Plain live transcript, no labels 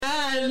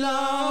night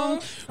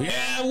long.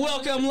 Yeah,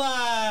 welcome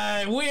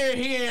live. We're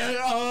here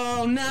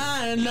all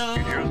night long.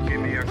 Just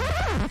give me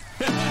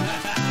a...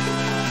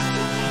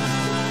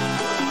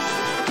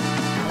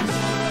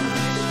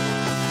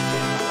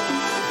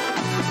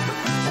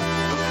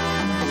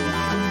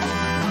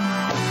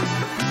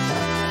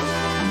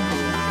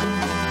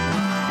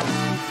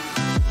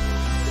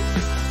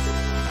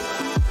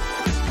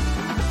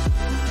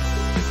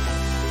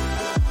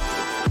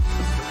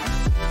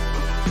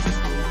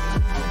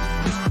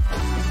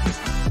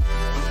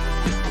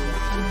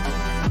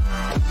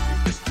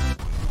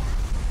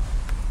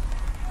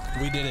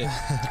 We did it.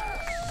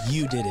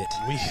 You did it.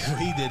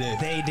 We did it.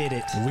 They did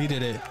it. We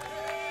did it.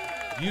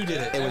 You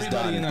did it. It was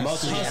Everybody in done. our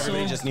Mostly studio.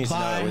 everybody just needs to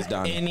know it was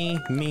done. Any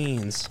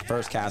means.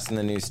 First cast in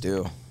the new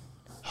stew.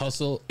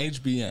 Hustle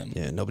HBM.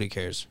 Yeah, nobody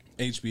cares.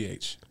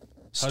 HBH.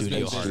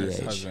 Studio Husband,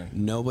 harder. husband.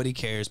 Nobody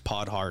cares.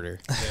 Pod harder.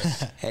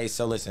 Hey,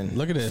 so listen.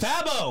 Look at this.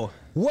 Fabo,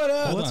 what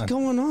up? Hold What's on.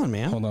 going on,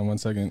 man? Hold on 1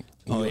 second.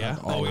 Oh, You yeah?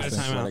 have Oh, all we got these a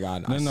things. timeout. Swear to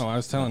God. No, I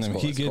was telling him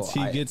That's he cool, gets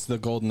it's cool.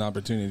 the golden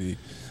opportunity,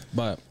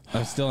 but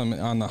I still am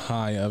on the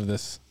high of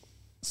this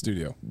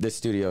studio. This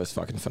studio is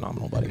fucking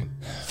phenomenal, buddy.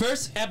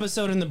 First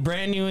episode in the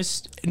brand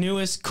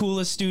newest,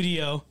 coolest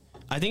studio.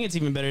 I think it's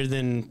even better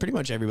than pretty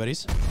much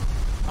everybody's.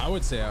 I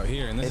would say out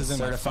here, and this It's is in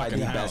my certified fucking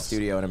the house. best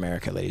studio in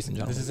America, ladies and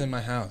gentlemen. This is in my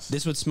house.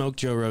 This would smoke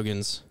Joe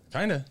Rogan's.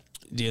 Kinda.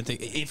 Do you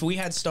think if we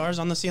had stars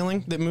on the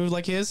ceiling that moved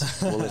like his?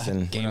 Well,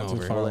 listen. Game not too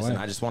over. far Well, listen.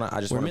 away. I just want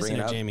to We're bring missing it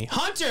it, up. Jamie.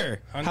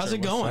 Hunter, how's it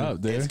what's going? up,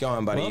 dude? It's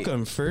going, buddy.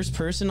 Welcome, first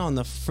person on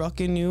the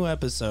fucking new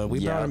episode. We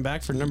brought Yeah. him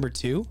back for number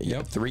 2.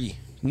 Yep. Three.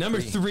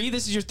 Number 3.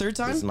 This is your third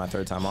time. This is my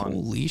third time on.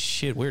 Holy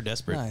shit, we're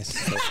desperate. Nice.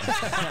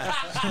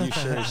 You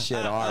sure as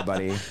shit are,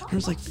 buddy. I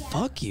was like,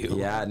 fuck you.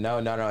 Yeah, no,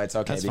 it's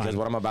okay That's because fine.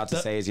 what I'm about to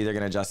The- say is either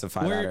going to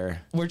justify that or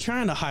We're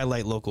trying to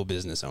highlight local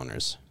business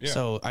owners. Yeah.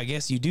 So I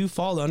guess you do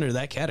fall under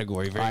that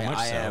category very much.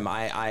 I so. am.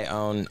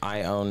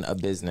 I own a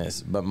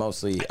business, but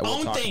mostly we'll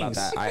own talk about things.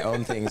 that. I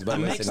own things, but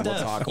I'm listen, mixed we'll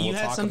up. talk. You We'll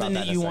had talk something about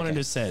that in a you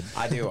wanted second. to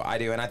said. I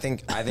do, and I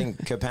think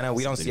Capenna,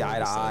 we don't see eye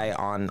to eye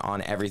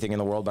on everything in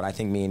the world, but I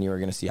think me and you are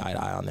going to see eye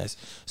to eye on this.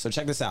 So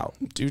check this out,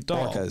 Dude,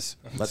 dog. orcas.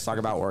 Let's talk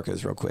about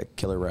orcas real quick.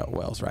 Killer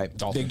whales, right?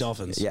 Big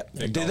dolphins. Yeah,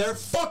 they're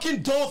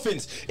fucking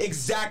dolphins.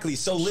 Exactly.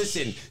 So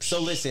listen.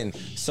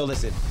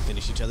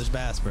 Finish each other's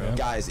bass, bro.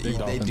 Guys, Big they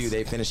dolphins. do.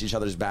 They finish each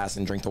other's bass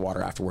and drink the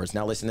water afterwards.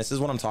 Now, listen, this is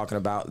what I'm talking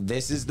about.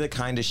 This is the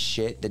kind of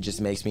shit that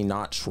just makes me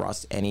not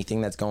trust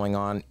anything that's going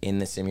on in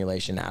the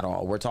simulation at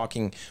all. We're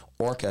talking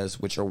orcas,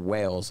 which are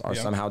whales, are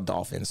Yep. somehow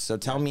dolphins. So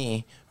tell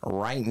me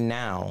right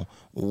now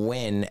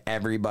when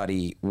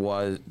everybody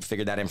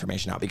figured that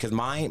information out, because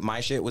my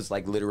shit was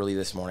like literally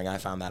this morning. I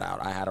found that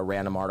out. I had a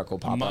random article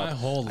pop up. My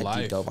whole I life.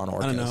 deep dove on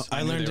orcas. I don't know.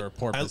 I knew learned they were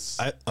porpoise.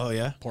 oh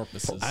yeah.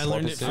 Porpoises. I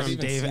learned it Porpoises. from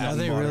Dave Are Attenwater.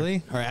 they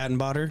really? Or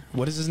Attenwater.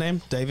 What is his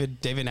name?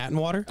 David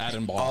Attenwater?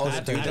 Adam Oh, Ball. the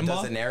dude that Adam does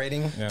Ball? the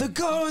narrating. Yeah. The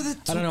guy that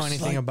I don't know talks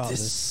anything like about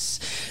this.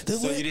 The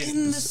So way you didn't-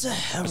 in the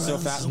Sahara. No So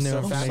information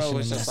Fabo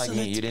was in just that. like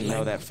me. You didn't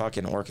know that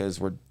fucking orcas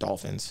were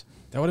dolphins.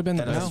 That would have been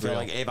the That doesn't best. feel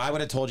like if I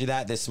would have told you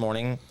that this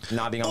morning,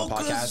 not being on the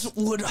podcast,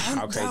 would how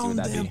hunt crazy down would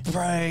that their be?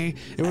 prey.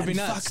 It would be and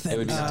nuts. fuck them It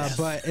would be to nuts. death.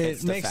 But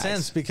It's it the makes facts.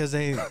 sense because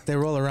they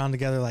roll around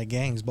together like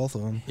gangs, both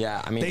of them.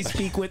 Yeah, I mean, They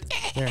speak with.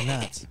 They're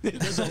nuts.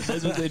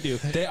 That's what they do.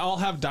 They all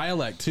have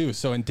dialect too,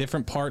 so in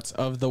different parts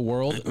of the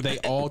world, they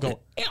all go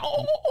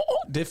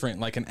different,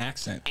 like an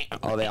accent.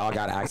 oh, they all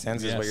got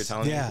accents, is what Yes. you're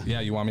telling me? Yeah. Yeah,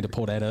 you want me to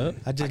pull that up?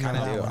 I did I kind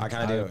know of that do. one. I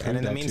kind I of do. And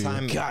in the approve that too.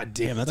 meantime, God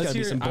damn, that's Let's gotta be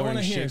hear- some I boring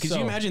wanna shit. hear, Could so-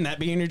 you imagine that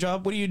being your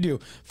job? What do you do?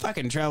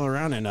 Fucking travel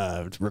around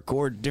and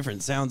record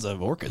different sounds of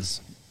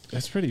orcas.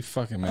 That's pretty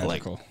fucking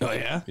magical. Oh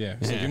yeah. Yeah.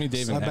 So give me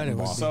David I bet it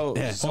Attenborough. would. so,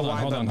 Yeah. so Hold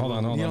why on. the- You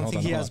don't hold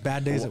think he on. has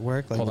bad days at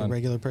work like Hold a on.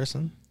 regular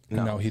person?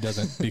 No, he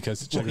doesn't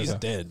because check Well, he's this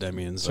out. dead. I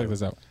mean, so Check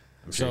this out.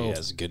 I'm sure he So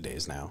has good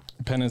days now.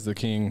 Penn is the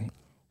king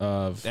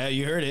of Yeah,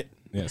 you heard it.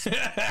 yes.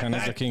 Penn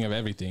is the king of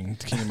everything.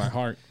 The king of my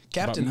heart.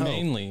 Captain but Ho.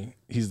 mainly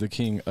he's the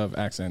king of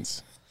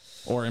accents.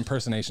 Or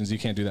impersonations. You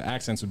can't do that.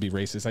 Accents would be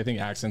racist. I think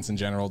accents in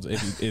general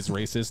is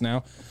racist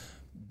now.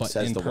 But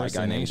Says the white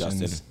guy named Justin.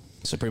 impersonations.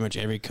 So pretty much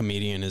every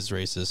comedian is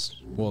racist.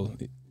 Well,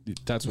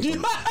 that's what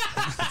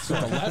that's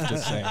what the left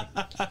is saying.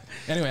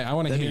 Anyway, I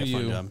want to That'd hear be a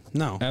fun you job.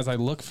 No, as I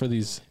look for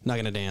these. not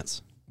gonna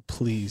dance.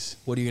 Please,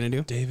 What are you gonna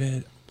do?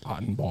 David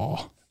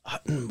Attenborough.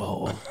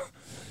 Attenborough.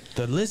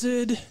 The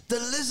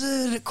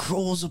lizard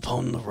crawls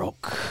upon the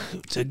rock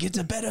to get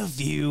a better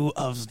view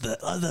of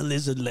the other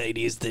lizard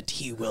ladies that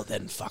he will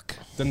then fuck.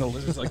 Then the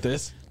lizard's like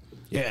this.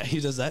 Yeah, he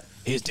does that.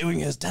 He's doing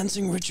his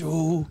dancing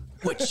ritual,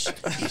 which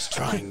he's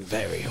trying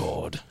very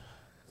hard.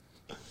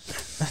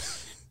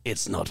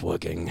 It's not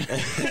working.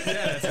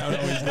 That's how it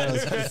always I goes.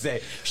 was gonna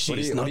say,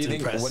 She's not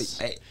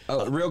impressed.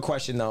 Real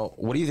question though,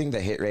 what do you think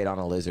the hit rate on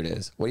a lizard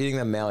is? What do you think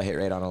the male hit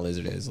rate on a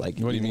lizard is? Like,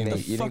 What do you mean?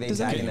 Think The you fuck think they does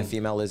that tagging the mean?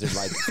 female lizard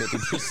like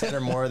 50%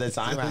 or more of the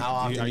time? Or how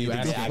often Are do you you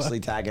think they asking- actually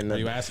tagging the? Are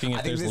you asking I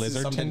if think there's this is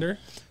lizard something- Tinder?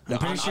 I'm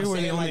pretty sure we're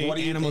the saying, like, only what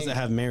do you animals think?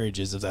 that have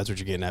marriages, if that's what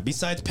you're getting at.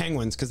 Besides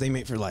penguins, because they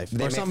mate for life.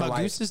 They Or mate something for about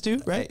life. gooses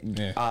too, right?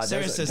 Yeah.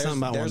 Sarah says something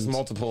about there's ones.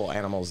 multiple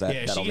animals that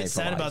Yeah, that'll she mate gets for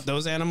sad life. about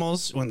those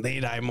animals when they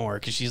die more,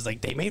 because she's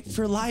like, they mate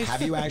for life.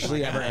 Have you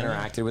actually ever God.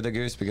 interacted with a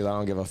goose? Because I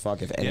don't give a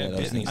fuck if any Yeah, of those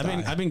bit me.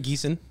 things I've been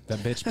geesing. That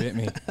bitch bit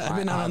me. I've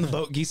been out on the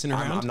boat geesing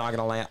around. I'm not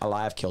gonna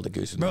lie. I've killed a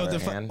goose with Bro, my the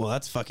other hand. well,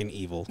 that's fucking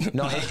evil.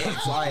 No,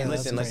 it's all right.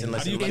 Listen. great.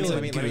 How do you Let kill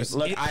a me goose?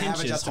 look. It I have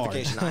a pinches hard.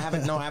 justification. I have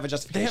a They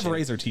justification. have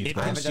razor teeth. It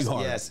bro. I have a pinches you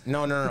hard. Yes.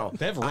 No.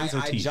 They have razor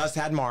I teeth. just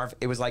had Marv.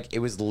 It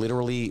was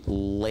literally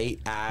late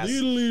as.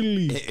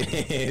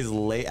 It is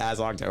late as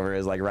October. It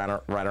was like right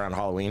around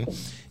Halloween,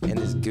 and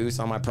this goose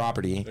on my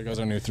property There goes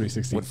our new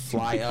 360. would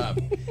fly up.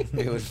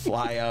 It would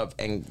fly up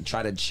and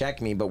try to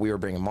check me, but we were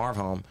bringing Marv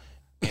home.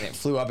 And it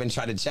flew up and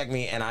tried to check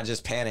me, and I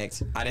just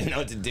panicked. I didn't know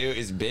what to do.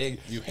 It's big,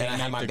 and I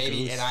had my the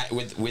baby, goose. and I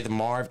with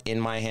Marv in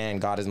my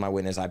hand. God is my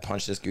witness. I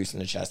punched this goose in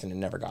the chest, and it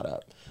never got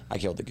up. I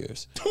killed the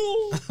goose.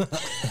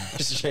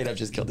 Straight up,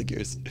 just killed the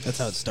goose. That's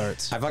how it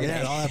starts. I fucking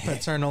Yeah, all that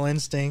paternal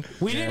instinct.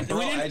 We didn't. Bro,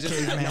 we I didn't. just,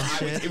 caveman no,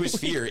 shit. it was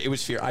fear. It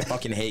was fear. I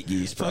fucking hate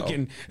geese, bro.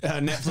 Fucking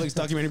Netflix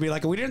documentary be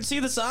like, we didn't see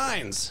the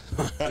signs.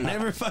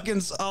 Never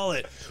fucking saw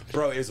it.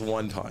 Bro, it was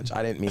one punch.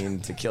 I didn't mean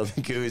to kill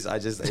the goose. I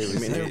just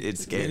it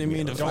scared didn't me.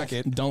 mean to fuck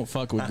it. Don't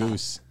fuck with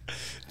goose.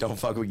 Don't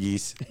fuck with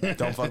geese.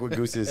 Don't fuck with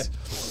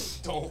gooses,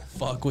 Don't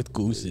fuck with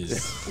gooses.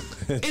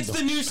 It's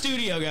the new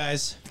studio,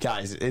 guys.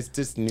 guys. It's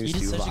just new You did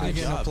stew such a good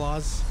vibes. job.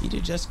 Applause. You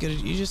did just good.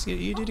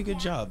 You did a good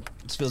job.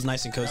 It feels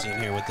nice and cozy in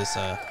here with this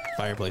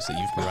fireplace that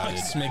you've provided.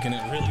 It's making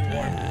it really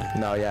warm.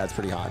 No, yeah, it's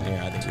pretty hot in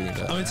here. I think we need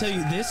to. I'm gonna tell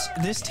you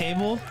this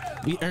table.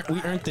 We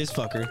earned this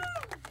fucker.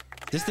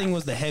 This thing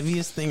was the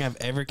heaviest thing I've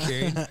ever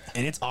carried,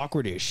 and it's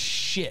awkward as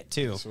shit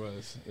too.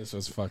 This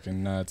was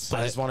fucking nuts.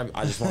 I just want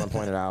to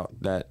point it out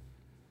that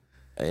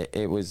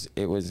it was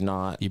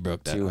not You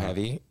broke that, too huh?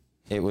 heavy.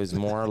 It was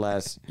more or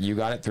less you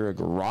got it through a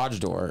garage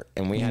door,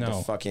 and we had to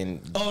No.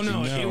 fucking. Oh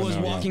no, No, it was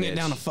no, walking it bitch.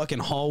 down a fucking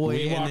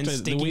hallway and then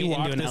sticking it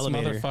into an this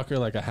elevator. motherfucker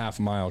like a half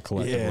mile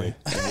collectively.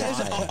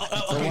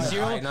 Okay, what?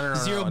 zero, Alright, no,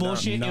 zero no,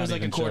 bullshit. not It was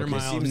like a even quarter joking. mile,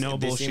 This seems- no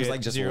this bullshit. seems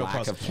like just zero lack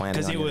plus. of planning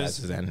 'Cause on it your was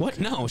guys' end. what?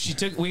 No,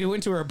 we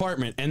went to her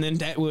apartment, and then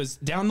that was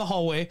down the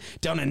hallway,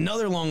 down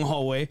another long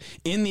hallway,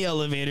 in the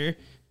elevator,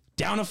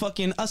 down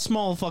a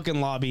small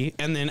fucking lobby,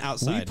 and then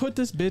outside. We put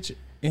this bitch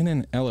in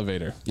an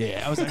elevator.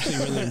 Yeah, I was actually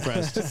really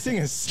impressed. This thing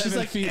is She's 7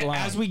 like, feet long.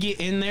 as we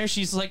get in there,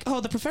 she's like, "Oh,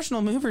 the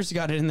professional movers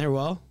got it in there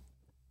well."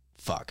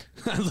 Fuck.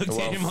 I looked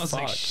Well, at him. I was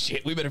like, fuck.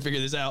 "Shit, we better figure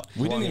this out."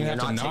 we Well, didn't even you're have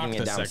to not knock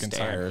taking the it second time.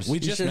 downstairs. We You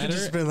just should met have her.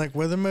 just been like,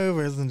 we're the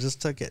movers and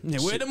just took it. Yeah,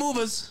 we're the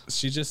movers.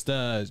 She just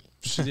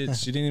she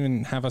didn't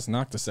even have us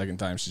knock the second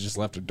time. She just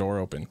left her door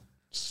open.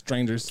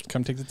 Strangers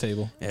come take the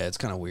table. Yeah, it's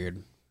kind of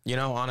weird. You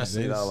know,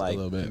 honestly It is though, a like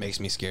little bit. It makes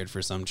me scared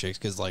for some chicks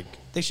because, like,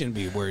 they shouldn't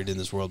be worried in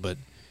this world, but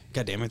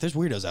God damn it, there's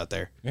weirdos out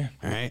there. Yeah.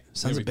 All right?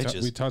 Sons Yeah, of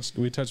bitches.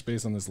 we touched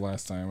base on this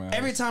last time.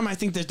 Every time I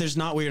think that there's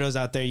not weirdos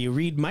out there, you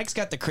read Mike's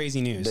got the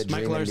crazy news. the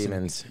Mike dreaming Larson.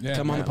 demons.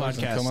 Come on the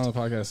listen, podcast. Come on the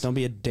podcast. Don't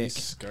be a dick.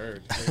 He's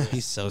scared.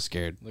 He's so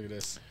scared. Look at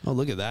this. Oh,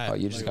 look at that. Oh,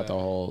 you just got the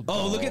whole.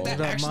 Oh, look at that.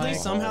 Hold up, Actually, Mike.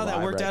 somehow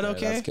that worked out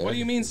okay. What do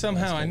you mean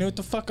somehow? I knew what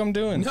the fuck I'm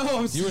doing. No,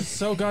 I'm you were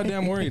so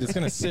goddamn worried. It's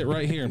gonna sit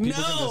right here, and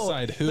people can No,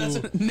 decide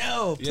who.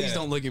 no, please Yeah.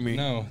 don't look at me.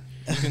 No,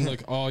 you can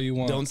look all you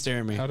want. Don't stare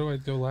at me. How do I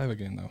go live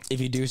again though? If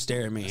you do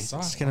stare at me,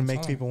 It's gonna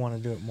make people want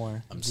to do it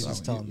more. I'm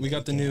sorry. We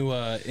got the new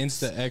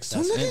Insta X.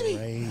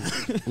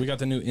 Right. We got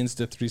the new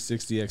Insta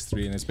 360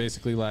 X3, and it's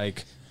basically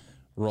like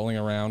rolling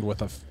around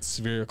with a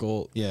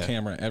spherical Yeah.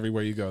 camera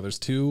everywhere you go. There's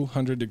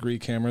 200-degree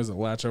cameras that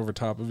latch over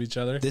top of each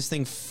other. this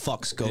thing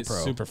fucks GoPro. It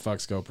super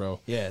fucks GoPro.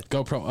 Yeah.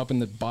 GoPro up in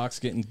the box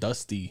getting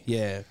dusty.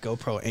 Yeah,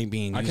 GoPro ain't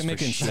being used I can make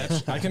for shit.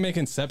 inception. I can make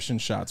inception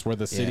shots where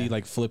the city Yeah.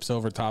 like flips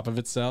over top of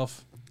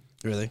itself.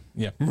 Really?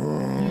 Yeah.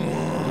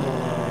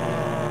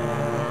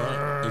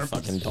 You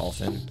fucking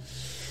dolphin.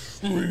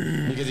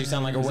 Because you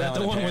sound like a whale. that the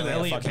and one with apparently a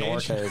Elliot fucking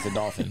Page? orca is a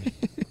dolphin.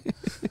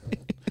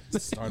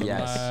 Start a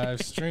Yes.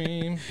 live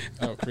stream.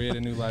 Oh, create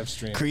a new live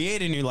stream.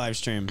 Create a new live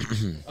stream.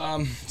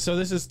 So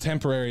this is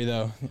temporary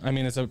though. I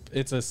mean, it's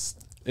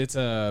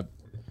a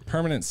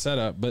permanent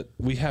setup, but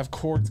we have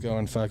cords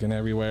going fucking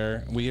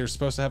everywhere. We are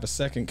supposed to have a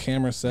second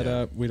camera set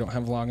up. We don't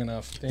have long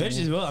enough.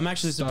 Veggies, well, I'm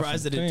actually Stuff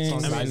surprised that and it.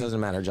 things. I Size mean, doesn't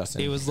matter,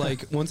 Justin. it was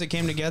like once it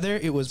came together,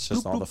 it was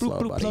just all the flow,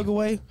 buddy. plug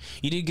away.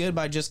 You did good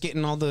by just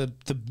getting all the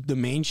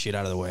main shit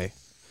out of the way.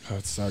 Oh,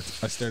 it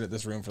sucked. I stared at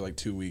this room for like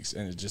 2 weeks,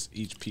 and it just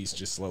each piece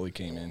just slowly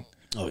came in.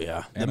 Oh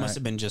yeah, that And must I-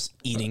 have been just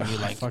eating you It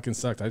like fucking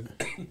sucked.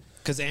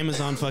 because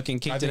Amazon fucking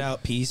kicked it think-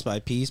 out piece by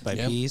piece by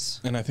piece.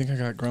 And I think I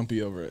got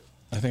grumpy over it.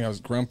 I think I was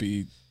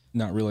grumpy,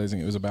 not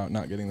realizing it was about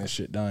not getting this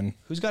shit done.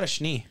 Who's got a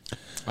schnee?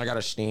 I got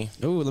a schnee.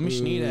 Ooh, let me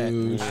schnee that.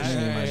 Ooh, Schnee,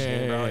 my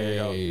schnee, bro. Here you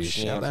go. Hey,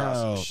 Schnee shout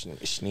across. out.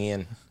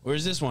 Schneeing.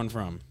 Where's this one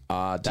from?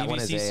 That one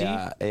is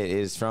TVCC? it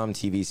is from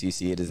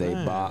TVCC. It is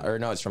a or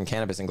no, it's from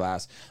Cannabis and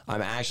Glass.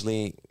 I'm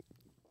actually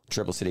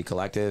Triple City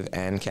Collective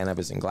and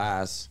Cannabis and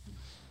Glass.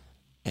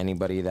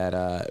 Anybody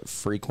that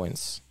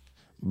frequents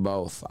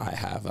both, I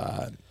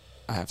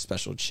have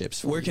special chips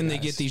for Where you can they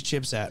guys. get these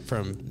chips at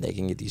from? They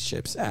can get these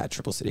chips at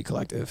Triple City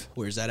Collective.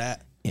 Where's that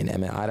at? in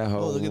Emmett, Idaho.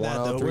 Oh, look at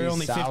that, though. We're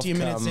only 15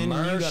 minutes in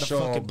and you got a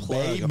fucking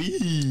plug.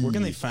 Baby. Where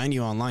can they find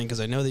you online? Because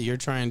I know that you're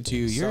trying to,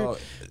 you're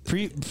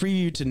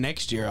preview to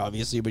next year,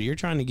 obviously, but you're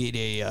trying to get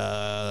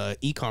a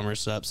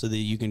e-commerce up so that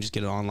you can just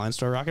get an online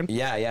store rocking.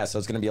 Yeah. So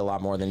it's going to be a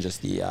lot more than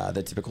just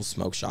the typical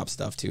smoke shop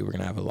stuff too. We're going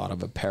to have a lot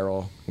of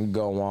apparel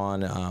go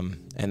on,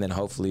 and then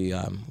hopefully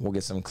we'll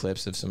get some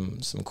clips of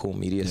some cool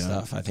media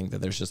stuff. I think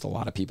that there's just a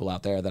lot of people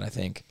out there that I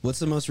think. What's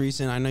the most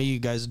recent? I know you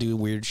guys do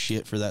weird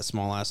shit for that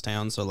small ass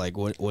town. So like,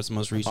 what's the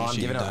most recent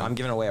shit you've done? I'm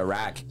giving away a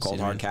rack, cold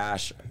hard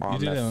cash on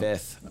the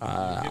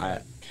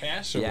 5th.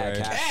 Cash away. Yeah,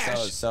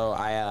 cash. So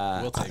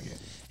I we'll take it.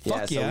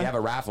 Yeah, so we have a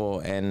raffle,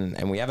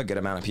 and we have a good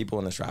amount of people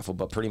in this raffle,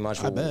 but pretty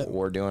much what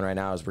we're doing right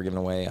now is we're giving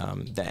away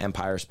the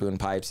Empire spoon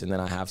pipes, and then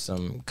I have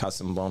some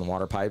custom blown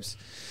water pipes,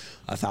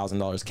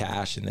 $1,000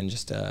 cash, and then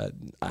just a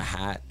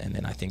hat, and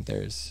then I think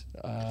there's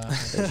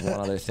one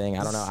other thing.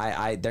 I don't know.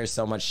 I there's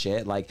so much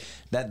shit like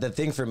that. The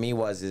thing for me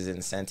is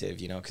incentive,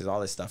 you know, because all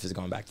this stuff is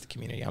going back to the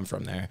community. I'm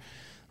from there.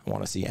 I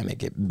want to see Emmett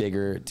get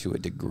bigger to a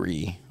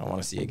degree. I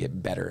want to see it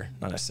get better,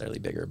 not necessarily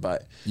bigger,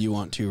 but you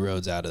want 2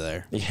 roads out of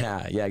there.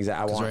 Yeah, exactly.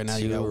 I want right now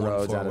 2 you got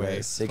roads out of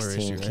there.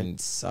 16 16 can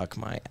suck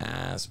my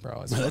ass,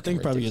 bro. It's That thing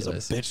probably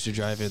ridiculous. is a bitch to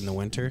drive in the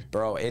winter.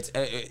 Bro, it's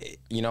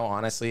you know,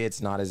 honestly, it's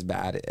not as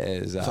bad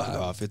as Fuck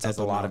off. It's as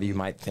up a a lot of you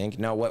might think.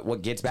 No,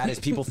 what gets bad is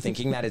people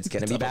thinking that it's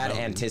gonna be bad,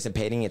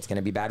 anticipating it's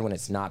gonna be bad when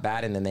it's not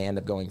bad, and then they end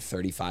up going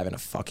 35 and a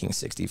fucking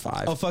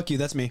 65. Oh, fuck you.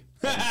 That's me.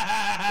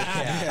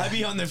 I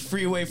be on the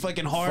freeway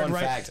fucking hard, Fun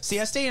right? fact. See,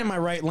 I stay in my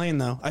right lane,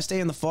 though. I stay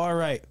in the far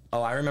right.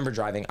 Oh, I remember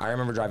driving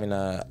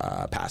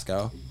to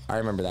Pasco. I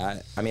remember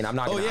that. I mean, I'm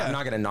not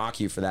gonna knock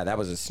you for that. That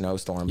was a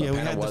snowstorm, but Yeah, we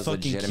Penna had the was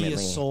fucking Kia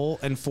legitimately. Soul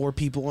and 4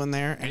 people in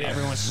there, and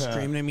everyone's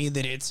screaming at me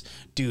that it's,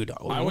 dude.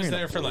 I was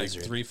there for like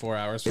 3-4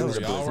 hours. It was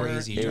a y'all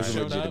crazy were- drive. you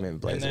showed up,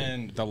 legitimate blizzard.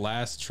 and then the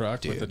last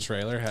truck with the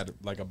trailer had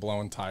like a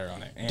blown tire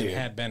on it, and Dude.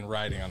 had been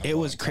riding on it. It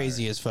was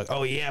crazy as fuck.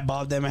 Oh yeah,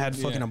 Bob them had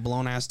fucking a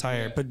blown ass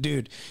tire. Yeah. But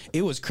dude,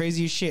 it was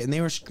crazy as shit, and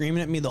they were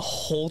screaming at me the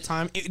whole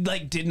time. It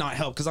like did not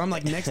help because I'm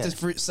like next to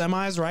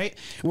semis, right?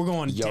 We're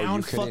going down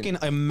you couldn't- fucking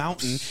a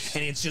mountain,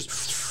 and it's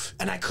just,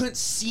 and I couldn't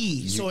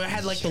see, so I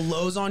had like the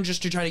lows on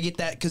just to try to get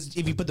that because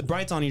if you put the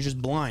brights on, you're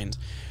just blind.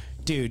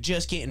 Dude,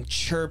 just getting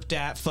chirped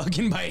at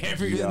fucking by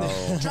everyone.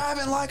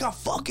 Driving like a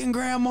fucking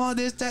grandma,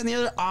 this, that, and the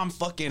other. I'm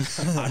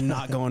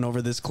not going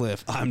over this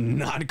cliff. I'm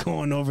not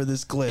going over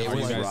this cliff. Are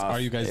you guys- rough. are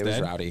you guys It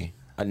dead? was rowdy.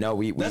 No,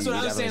 we. That's what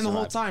I was saying the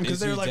whole time because Is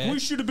they were you like, dead? "We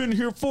should have been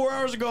here 4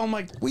 hours ago." I'm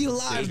like, "We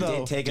alive It though."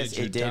 did take us. Did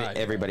you It did die?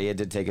 everybody. It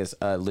did take us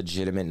a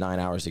legitimate 9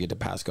 hours to get to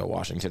Pasco,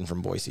 Washington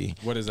from Boise.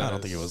 What is that? I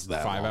don't think it was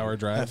that 5-hour long.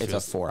 drive. It's a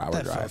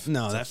 4-hour drive.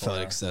 No, that felt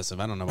excessive.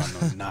 I don't know about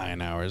no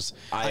 9 hours.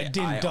 I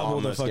didn't I double the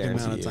almost fucking amount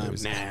of guarantee you it time.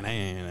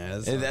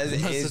 was-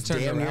 It's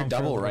turned damn near around for a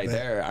double little right bit.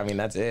 there. I mean,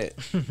 that's it.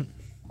 I'm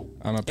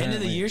End of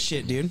apparently the year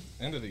shit, dude.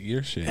 End of the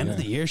year shit. End of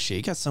yeah. the year shit.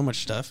 You got so much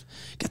stuff.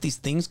 You got these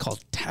things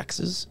called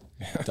taxes.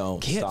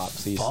 Don't Get stop.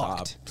 Please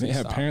fucked. stop. Please Yeah,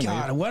 stop. apparently.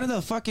 God, what are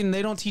the fucking?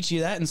 They don't teach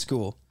you that in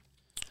school.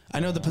 I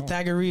know the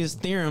Pythagorean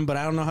theorem, but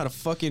I don't know how to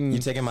fucking. You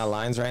taking my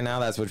lines right now?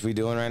 That's what we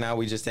doing right now.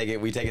 We just take it.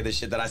 We take it. The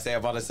shit that I say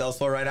up on the sales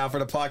floor right now for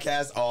the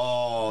podcast.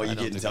 Oh, you don't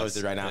getting think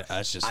toasted right now?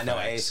 that's just I know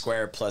A facts.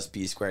 squared plus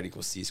B squared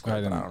equals C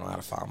squared, but I don't know how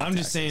to file. My I'm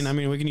just saying. I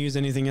mean, we can use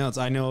anything else.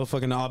 I know a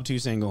fucking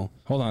obtuse angle.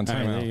 Hold on, All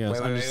time right, out. there you go.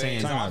 Wait, I'm wait, just wait, saying.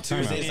 wait. Time out, time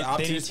Obtuse out. is They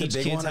obtuse didn't the teach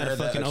big kids one how or to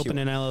the fucking acute? open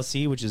an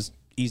LLC, which is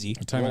easy.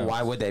 Time Well, out.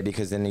 why would they?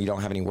 Because then you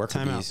don't have any work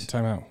Time out. bees.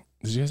 Time out.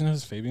 Did you guys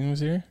notice Fabian was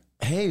here?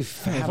 Hey,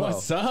 Fabo.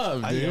 What's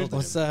up, dude?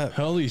 What's up?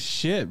 Holy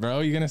shit,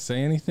 bro! You gonna say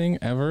anything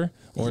ever,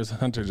 or is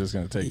Hunter just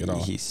gonna take it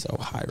all? He's so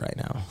high right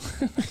now.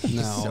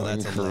 No, so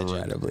that's a legend.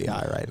 incredibly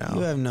high right now.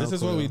 You have no This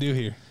is what clue. we do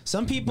here.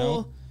 Some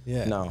people.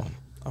 Yeah. No,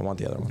 I want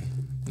the other one.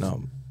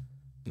 No.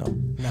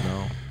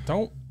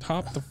 Don't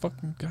top the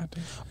fucking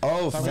goddamn.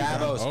 Oh, Thought we Fabo.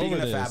 got Speaking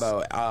over of this. Fabo,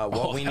 what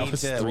Oh, we that need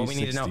was to know,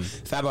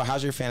 360. Fabo,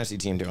 how's your fantasy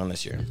team doing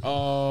this year?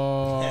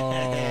 Oh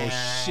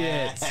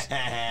shit!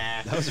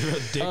 That was a real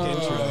dick Oh.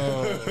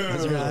 intro. That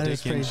was a real That dick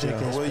is pretty intro.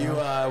 dickish. Will you?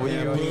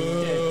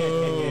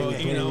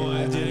 You know,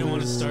 I didn't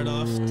want to start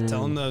off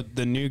telling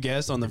the new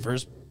guest on the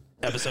first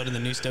episode of the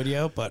new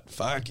studio, but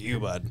fuck you,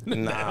 bud.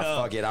 Nah,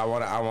 fuck it. I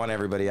want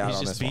everybody out He's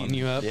on just this beating one.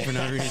 you up for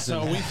no reason.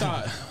 So we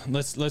thought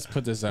let's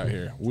put this out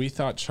here. We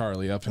thought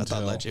Charlie up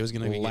until thought Lecce was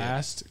gonna be good.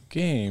 last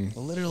game. the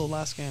literal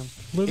last game.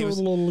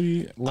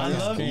 Literally I last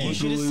love game. you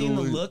should have seen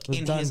the look was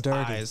in done his dirty.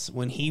 eyes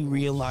when he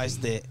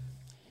realized that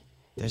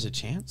there's a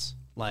chance.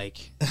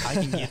 Like, I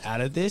can get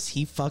out of this.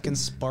 He fucking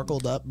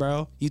sparkled up,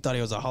 bro. You thought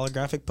he was a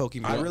holographic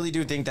Pokemon. I really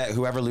do think that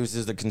whoever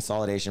loses the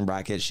consolidation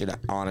bracket should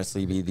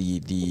honestly be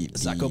the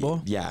Sacco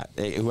Bowl? Yeah,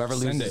 whoever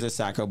Send loses it. the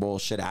Sacco Bowl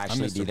should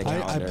actually Mr. be the I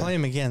calendar. play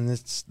him again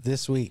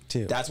this week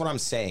too. That's what I'm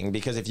saying,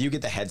 because if you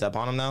get the heads up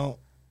on him though,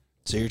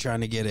 So you're trying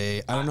to get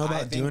a. I don't know I about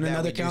think doing that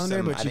another we do calendar,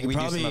 some- but I you think could we do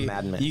some probably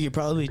amendment. you could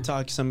probably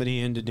talk somebody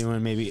into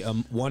doing maybe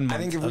 1 month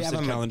think if of we have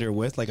said a- calendar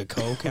with like a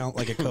co-count,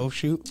 like a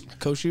co-shoot,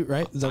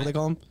 right? Is that what they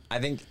call them? I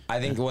think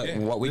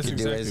what we That's could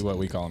do exactly is what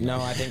we call them.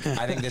 No, I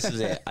think this is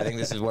it. I think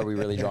this is where we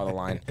really draw the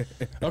line. I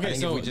Okay,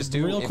 think so if we just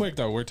do real if- quick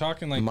though, we're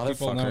talking like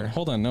people know, Motherfucker.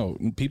 hold on, no,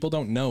 people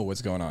don't know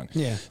what's going on.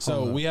 Yeah, So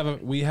hold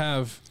on. we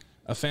have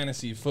a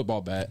fantasy football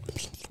bet,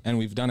 and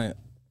we've done it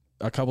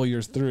a couple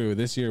years through.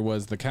 This year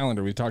was the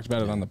calendar. We talked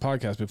about it on the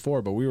podcast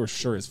before, but we were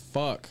sure as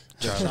fuck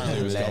that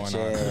Charlie was going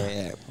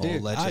on.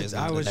 Leche. Dude,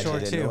 I was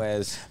short too.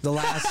 Nuez. The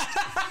last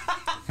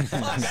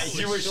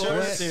You were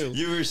sure too.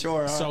 You were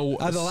sure. Huh? So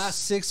the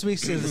last 6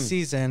 weeks of the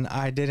season,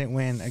 I didn't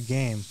win a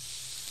game,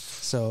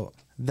 so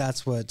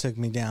that's what took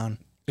me down.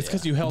 it's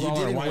because you held You all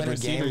our didn't wide win a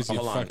game? receivers. You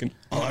Hold on. fucking.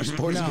 All our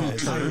sports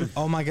No,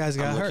 all my guys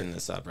got I'm hurt. looking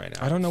this up right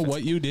now. I don't know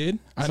what you did.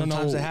 I don't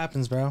Sometimes know. it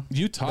happens, bro.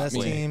 You taught Best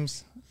me.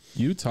 teams.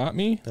 You taught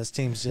me. Best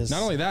teams just.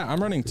 Not only that,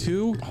 I'm running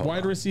two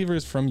wide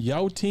receivers from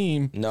yo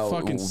team. No,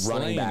 fucking running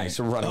slaying backs.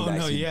 it. Running Oh, backs.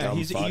 no, you yeah, dumb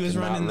he fuck, was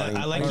not running the- running-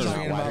 I like You're he's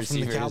talking wide about from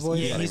the receivers. Cowboys?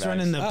 Yeah, Running he's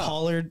running the backs.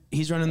 Pollard.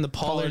 He's running the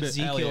Pollard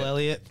Ezekiel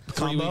Elliott 3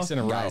 combo, weeks in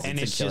a row. Guys, and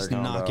it's it's a just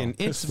killer combo. knocking.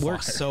 It's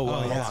worked so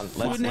well. Hold on,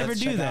 We would never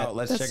do check that. out-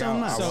 Let's That's check so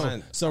out.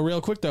 nuts. So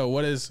real quick though,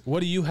 what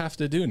do you have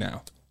to do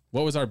now?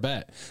 What was our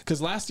bet?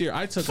 Because last year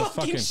I took a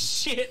Fucking fucking.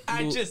 shit!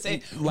 I just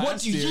say, last what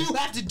do year- you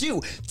have to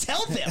do?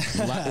 Tell them.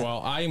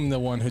 Well, I'm the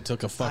one who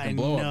took a fucking I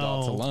blow up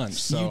doll to know. lunch,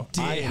 so You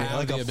did, I have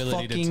like the a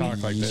ability to fucking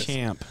talk like this.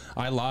 champ.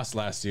 I lost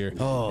last year.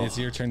 Oh. It's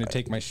your turn to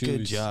take my shoes.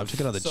 Good job.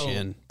 Took it on the So-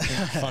 chin.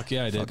 Fuck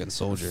yeah, I did. Fucking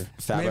soldier.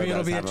 Fabo Maybe it'll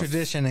does be a have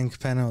tradition, and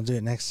Capenna will do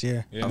it next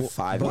year. Yeah. A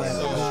 5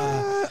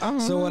 But,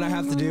 so what I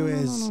have to do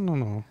is,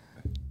 No.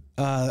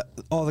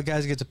 all the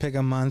guys get to pick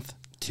a month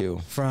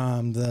 2.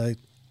 from the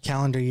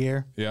calendar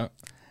year, Yeah.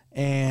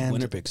 and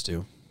Winner picks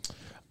too.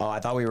 Oh, I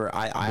thought we were.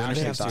 I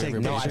actually have to thought. take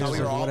No, I thought we pictures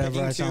were of all whatever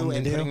picking I tell 2 them to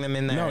and do. putting them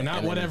in there. No, and not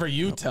then- whatever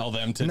you tell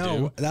them to no,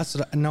 do. that's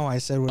what. No, I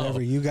said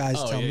whatever you guys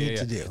Oh, tell yeah, me yeah.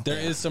 to do. There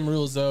is some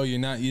rules though. You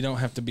don't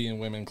have to be in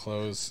women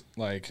clothes.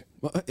 Like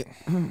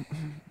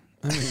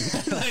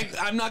Like,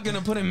 I'm not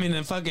gonna put him in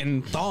a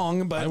fucking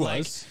thong, but I like,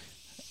 was.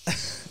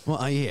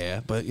 well,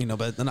 yeah, but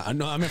but no,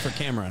 I meant for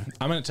camera.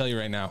 I'm gonna tell you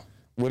right now.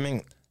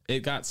 Women.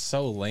 It got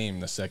so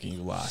lame the second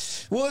you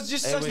lost. Well, it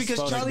just sucks was because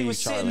supposed to Charlie be was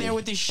sitting Charlie. there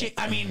with his shit.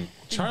 I mean,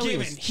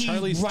 Charlie's he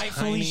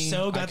rightfully tiny.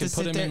 so got I to could put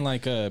sit him there. in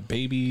like a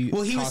baby.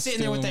 Well, he was sitting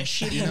there with that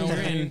costume. shitty You know what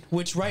I grin, mean?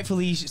 which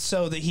rightfully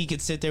so that he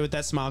could sit there with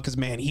that smile. Because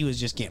man, he was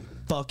just getting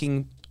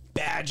fucking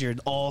badgered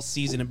all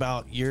season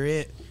about you're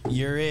it.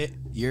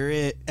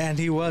 And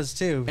he was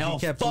too. Oh, He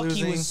kept fuck,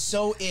 losing. he was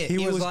so it. He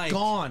It was was like-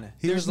 gone.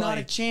 he There's was not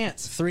like- a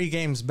chance. 3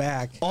 games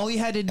back. All he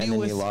had to do then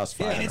was he lost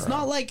 5 and in it's a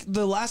not row. like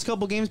the last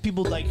couple games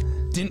people like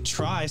didn't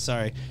try.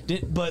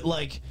 But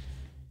like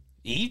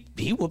he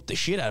whooped the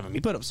shit out of him. He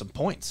put up some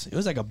points. It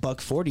was like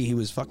 $140 he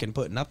was fucking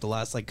putting up the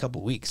last like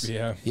couple weeks.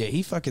 Yeah.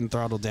 he fucking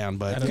throttled down.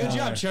 But don't good know.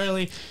 job,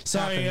 Charlie.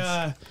 Sorry,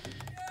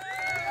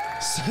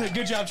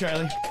 good job,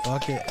 Charlie.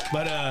 Fuck it.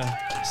 But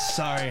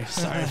sorry,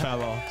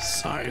 Fabo.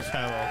 Sorry,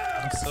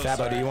 Fabo. I'm so Fabo,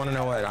 sorry. do you want to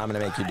know what I'm gonna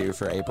make you do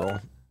for April?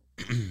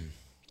 I'm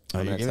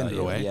you're gonna giving tell it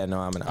you. away? Yeah, no,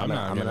 I'm not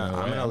giving it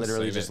away. I'm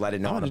literally save just it. let it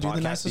know I'm on the gonna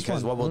do the podcast nicest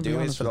because one. what we'll I'll be do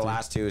is honest for the with you.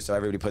 last 2, so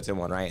everybody puts in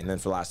one, right? And then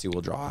for the last 2,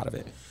 we'll draw out of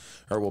it.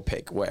 Or we'll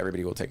pick what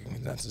everybody will take a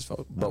consensus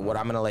vote. But what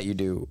I'm gonna let you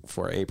do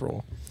for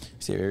April,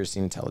 see, have you ever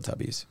seen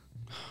Teletubbies?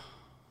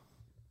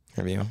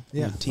 Have you?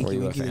 Yeah. Were Tinky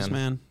you a Winky, this fan?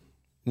 man.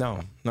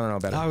 No,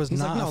 better. I was He's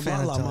not like, no, a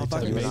fan blah, blah, of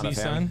motherfucker. Teletubbies. You're not a Baby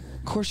fan? son.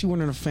 Of course you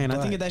weren't a fan. I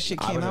But think that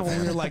shit I came was a out when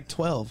we fan. were like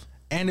 12.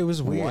 And it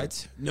was weird.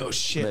 What? No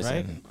shit, Listen,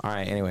 right? all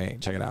right, anyway,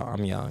 check it out.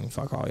 I'm young.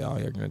 Fuck all y'all.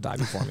 You're going to die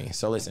before me.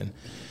 So listen,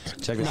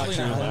 check this out. Probably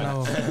not, I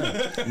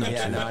don't know.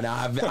 Yeah, no,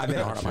 I've been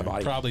hard on my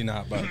body. Probably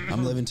not, but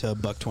I'm living to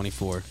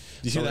 $1.24.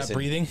 you hear that listen,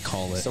 breathing?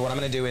 Call it. So what I'm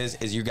going to do is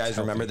you guys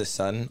remember the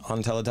sun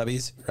on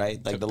Teletubbies, right?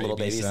 Like the little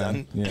baby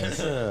sun?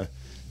 Yeah.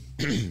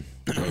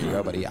 There you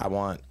go, buddy. I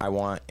want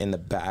in the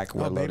back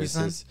where baby Lotus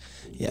sun? is.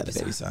 Yeah, the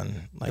baby sun.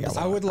 Like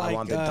I would like, I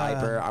want the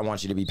diaper. I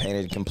want you to be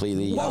painted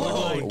completely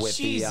yellow Whoa, with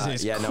Jesus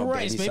the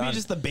Christ. baby Maybe sun.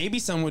 just the baby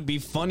son would be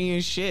funny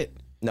as shit.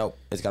 Nope,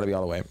 it's got to be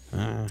all the way.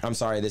 I'm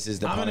sorry, this is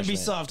the I'm going to be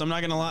punishment. soft. I'm not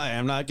going to lie.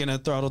 I'm not going to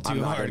throttle I'm too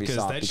not gonna hard be because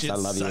soft that because shit I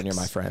love sucks. you and you're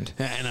my friend.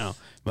 I know.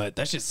 But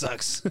that shit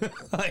sucks.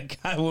 Like,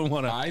 I wouldn't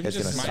want to. I It's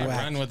just gonna might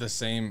suck. run with the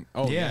same.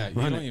 Oh Yeah, yeah, you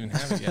run don't it. even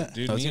have it yet,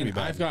 dude. Oh, it's Me gonna and- be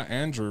bad. I've got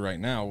Andrew right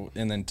now,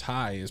 and then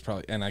Ty is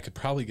probably, and I could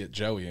probably get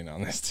Joey in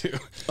on this too.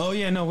 Oh,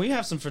 yeah, no, we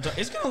have some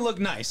photography. It's going to look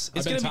nice.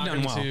 It's I've going been to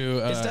be done talking well.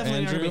 to, It's definitely not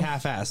going to Andrew. be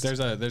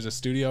half-assed. There's a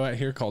studio out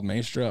here called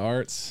Maestra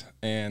Arts,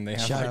 and they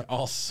have Shout like out.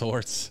 all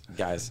sorts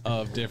Guys.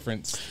 of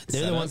different.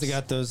 They're the ones that setups.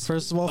 got those.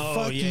 First of all, Oh,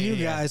 fuck yeah, you yeah,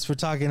 yeah. guys for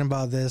talking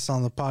about this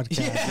on the podcast.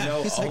 Yeah. You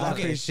know, I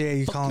okay. appreciate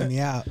you calling me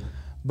out.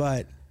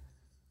 But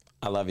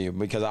I love you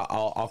because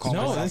I'll call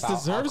No, myself this out. I'll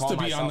deserves call to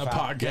be on myself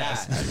the out.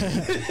 podcast.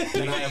 Yeah.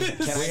 Can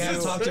I We have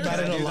do- talked about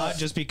can it I a do lot the-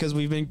 just because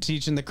we've been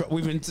teaching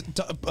we've been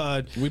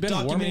We've been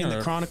warming documenting the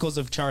our- chronicles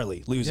of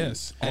Charlie losing.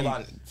 Yes, Hold and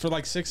on. for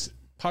like 6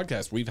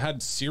 podcasts, we've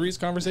had serious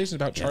conversations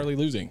about Charlie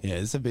losing. Yeah,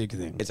 it's a big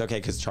thing. It's okay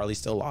because Charlie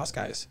still lost,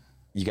 guys.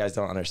 You guys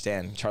don't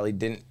understand. Charlie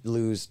didn't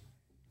lose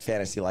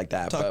fantasy like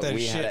that. Talk but that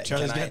we shit. had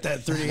Charlie's got that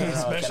 3-game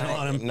special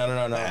on him. No.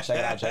 Check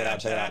it out.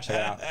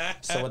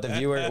 So what the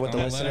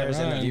listeners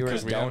and the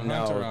viewers don't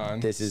know,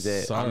 this is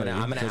it. Sorry, I'm gonna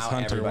out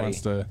Hunter everybody.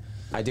 wants to.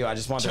 I do. I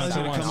just want to Charlie's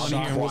gonna come on here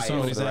and whoop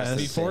somebody's ass.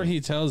 Before he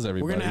tells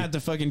everybody, We're gonna have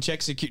to fucking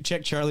check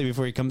Charlie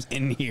before he comes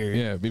in here.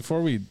 Yeah,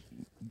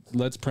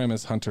 let's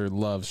premise Hunter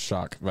loves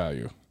shock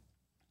value.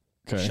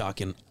 Okay.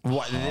 Shocking.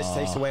 What? This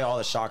takes away all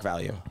the shock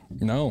value.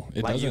 No,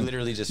 it Like doesn't. you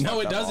literally just No,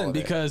 fucked it up all doesn't of it.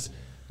 because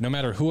no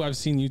matter who I've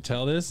seen you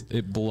tell this,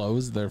 it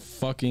blows their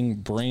fucking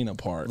brain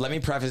apart. Let me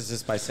preface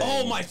this by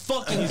saying, Oh my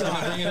fucking He's gonna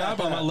god! bring it up.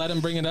 I'm gonna let him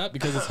bring it up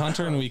because it's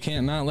Hunter and we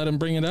can't not let him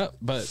bring it up.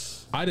 But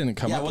I didn't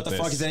come yeah, up what with the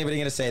fuck this. is anybody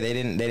gonna say? They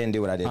didn't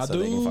do what I did, so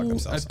they can fuck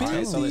themselves. All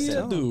right, so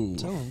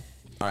listen.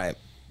 All right,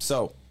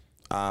 so.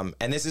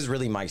 And this is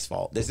really Mike's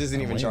fault. This isn't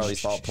even Charlie's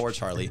fault. Poor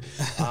Charlie.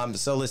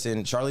 So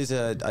listen, Charlie's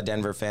a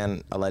Denver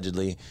fan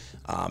allegedly,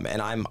 and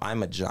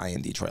I'm a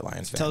giant Detroit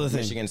Lions fan. Tell the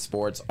thing. Michigan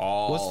sports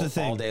all. What's the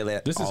thing? All day.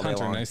 This is all day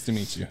Hunter. long. Nice to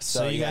meet you.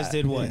 So you guys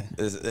did what?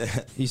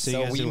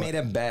 So we made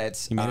a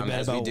bet, You made a bet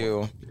as we about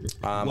do,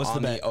 What's the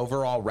on the bet?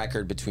 overall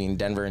record between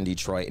Denver and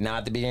Detroit. Now,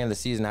 at the beginning of the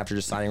season, after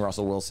just signing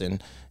Russell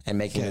Wilson and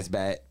making this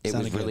bet, it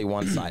Sounded was good. really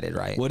one-sided,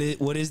 right? What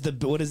is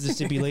the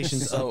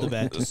stipulations of the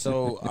bet?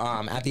 So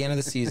at the end of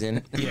the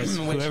season, Yes,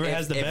 whoever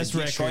has the best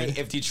record.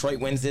 If Detroit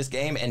wins this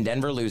game and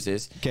Denver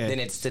loses, Okay. then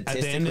it's At the end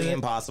of statistically it-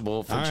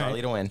 impossible for All right.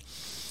 Charlie to win.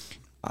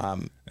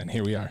 And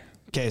here we are.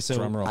 Okay, so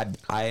Drum roll.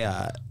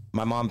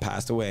 My mom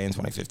passed away in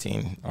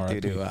 2015 R.I.P.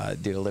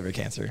 due to liver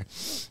cancer,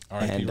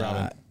 R.I.P.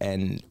 Robin.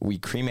 and we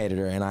cremated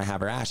her, and I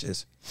have her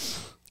ashes.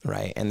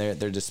 Right, and they're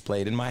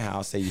displayed in my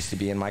house. They used to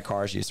be in my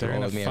car. She used to They're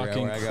in roll a with me fucking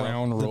everywhere I go.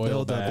 Crown Royal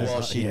buildup bag. is-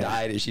 Well, she Yeah.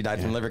 died. She died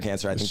from liver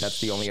cancer. I think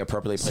that's the only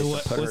appropriate place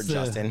to put her,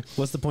 Justin.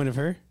 What's the point of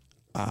her?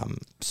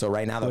 So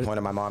right now, the point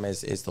of my mom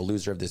is the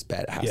loser of this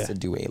bet has Yeah. to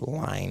do a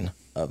line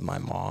of my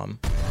mom.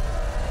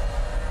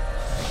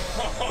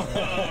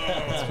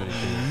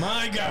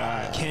 My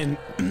God,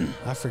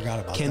 I forgot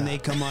about can that. they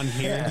come on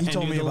here? You and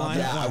told do me the about line?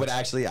 that.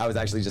 Yeah, I was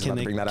actually just Can about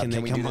they- to bring that up. can they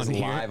Can we come do this on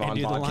here live and on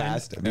do the line?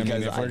 podcast? I mean,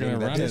 Because if we're gonna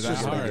think run this it that is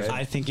gonna be hard. good.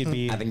 I think it'd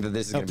be. I think that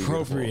this is gonna be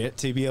appropriate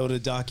to be able to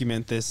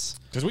document this.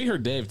 Because we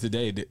heard Dave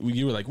today.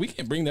 You were like, we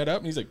can't bring that up.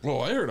 And he's like,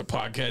 well, I heard a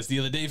podcast the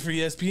other day for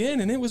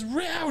ESPN and it was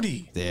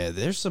rowdy. Yeah,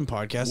 there's some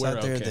podcasts We're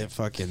out there okay. that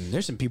fucking.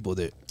 There's some people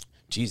that.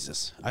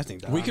 Jesus, I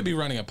think that We could be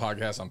running a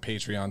podcast on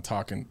Patreon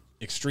talking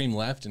extreme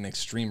left and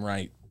extreme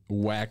right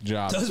whack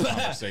job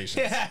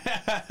conversations.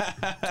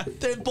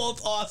 They're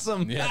both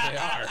awesome. Yeah, they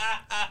are.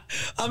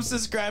 I'm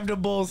subscribed to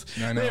both.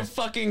 I know. They're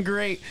fucking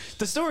great.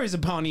 The stories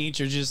upon each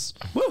are just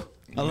woo.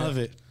 I love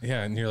it.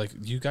 Yeah, and you're like,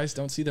 you guys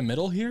don't see the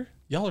middle here?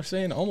 Y'all are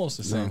saying almost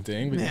the same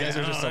thing, but you guys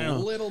are just a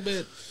little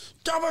bit.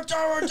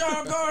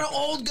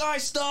 Old guy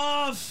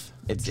stuff.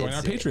 Join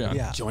our Patreon.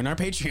 Yeah. Join our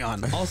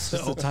Patreon. Just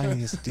Also, the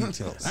tiniest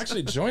details.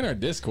 Actually, join our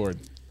Discord.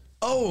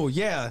 oh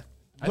yeah,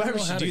 I don't why know we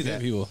how should to do get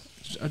that? people.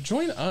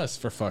 Join us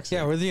for fuck's sake.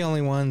 Yeah, we're the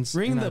only ones.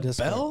 Ring in the our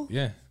Discord. bell.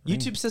 Yeah.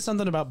 YouTube says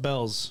something about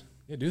bells.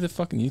 Yeah, do the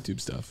fucking YouTube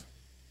stuff.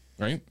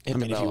 Right? Hit I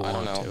mean, the if you bell, I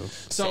want don't know. to.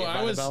 So Saved I by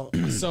the was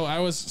bell. I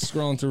was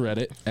scrolling through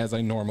Reddit as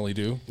I normally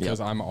do because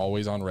I'm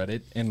always on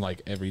Reddit and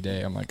like every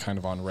day I'm like kind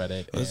of on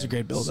Reddit. This is a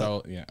great build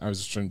So yeah, I was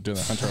just trying to do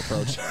the Hunter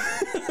approach.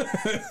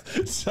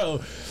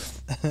 So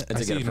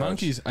I see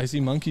monkeys. I see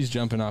monkeys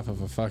jumping off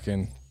of a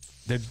fucking.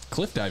 They're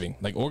cliff diving,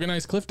 like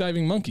organized cliff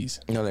diving monkeys.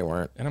 No, they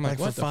weren't. And I'm like, Like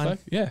what for the fun? fuck?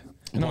 Yeah.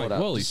 And I'm Pull it like, up.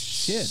 holy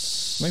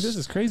shit! I'm like, this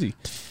is crazy.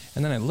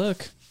 And then I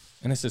look,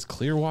 and it says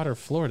Clearwater,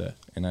 Florida.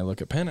 And I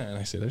look at Penna, and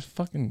I say, there's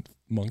fucking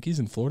monkeys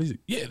in Florida. He's like,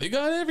 yeah, they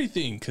got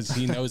everything because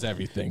he knows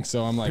everything.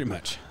 So I'm like, Pretty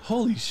much.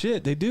 holy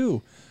shit, they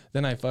do.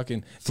 Then I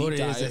fucking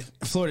Florida, deep dive.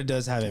 Florida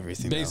does have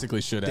everything. though.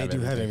 Basically should They have do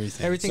have everything.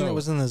 everything. Everything So- that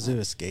was in the zoo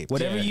escaped.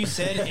 Whatever Yeah. you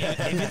said,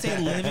 if it's a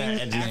living,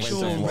 And you went to actual,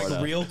 Florida.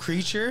 like real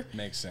creature,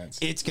 Makes sense.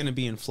 it's going to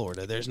be in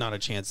Florida. There's not a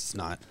chance it's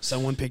not.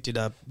 Someone picked it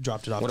up,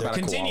 dropped it off What there. about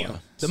a Continue.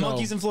 koala? The So,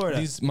 monkeys in Florida.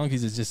 These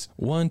monkeys is just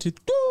 1, 2,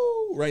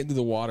 2, right into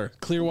the water.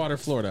 Clearwater,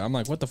 Florida. I'm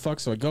like, what the fuck?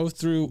 So I go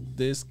through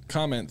this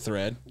comment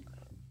thread,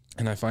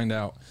 and I find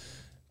out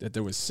that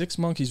there was 6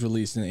 monkeys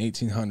released in the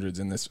 1800s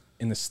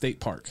in the state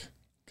park.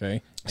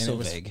 Okay, and So it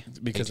was vague.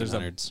 because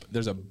 1800s.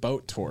 there's a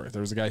boat tour.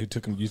 There was a guy who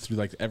took you through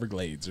like the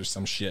Everglades or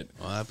some shit.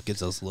 well, that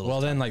gets us a little.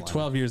 Well, then like timeline.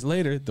 12 years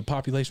later, the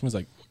population was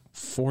like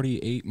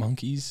 48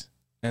 monkeys,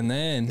 and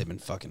then They've been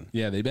fucking.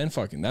 yeah, they've been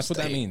fucking. That's what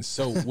that Stay. means.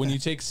 So when you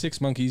take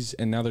 6 monkeys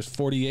and now there's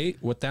 48,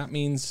 what that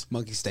means?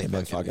 Monkeys stay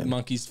been fucking. fucking.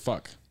 Monkeys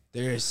fuck.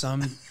 There is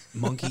some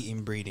monkey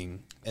inbreeding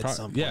at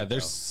some point. Yeah,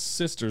 there's though.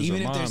 sisters Even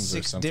or if moms there's or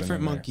 6 something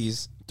different in there.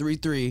 monkeys,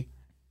 3-3.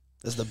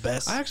 That's the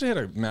best. I actually had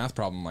a math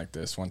problem like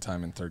this one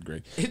time in 3rd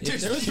grade. If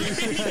there's, have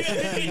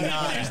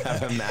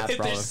a math if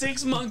problem. there's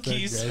 6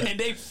 monkeys and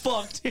they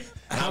fucked,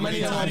 How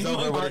many times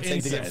over would it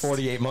take to get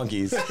 48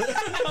 monkeys?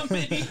 how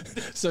many?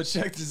 So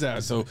check this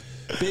out. So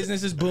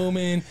business is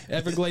booming,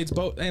 Everglades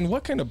boat. And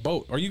what kind of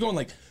boat? Are you going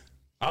like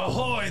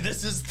Ahoy!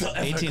 This is the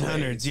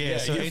 1800s. Yeah,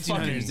 so you 1800s.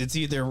 fucking- It's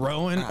either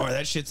rowing or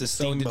that shit's a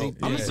steamboat. I'm Did he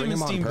bring assuming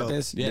him on steamboat.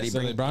 purpose? Yeah, Did he so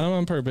bring they brought him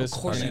on purpose. Of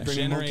course, and you it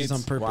bring monkeys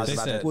on generates- purpose. They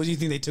said- What do you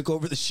think they took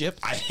over the ship?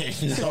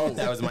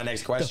 That was my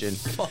next question.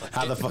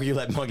 How the fuck you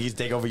let monkeys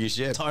take over your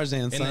ship?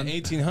 Tarzan, In son. the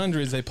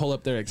 1800s, they pull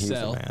up their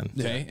Excel, man.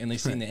 okay, and they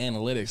see the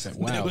analytics that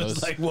wow, it was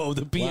those, like, whoa,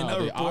 the P&L wow,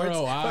 the reports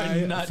are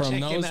ROI not from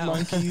checking those out.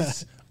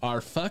 monkeys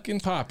are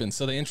fucking popping.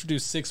 So they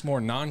introduced 6 more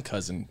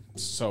non-cousin.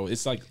 So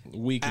it's like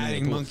weakening the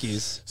Adding pool.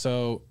 monkeys.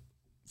 So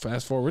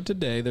fast forward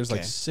today, there's like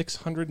Okay.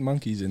 600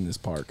 monkeys in this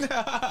park. In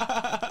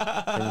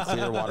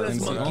Clearwater, And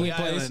it's the Monkey only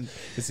place. Island.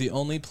 It's the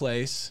only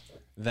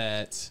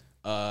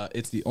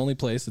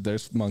place that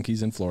there's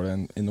monkeys in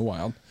Florida in the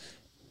wild.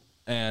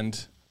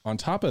 And on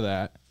top of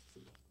that,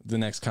 the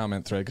next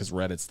comment thread, because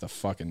Reddit's the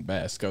fucking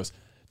best, goes,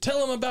 "Tell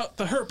them about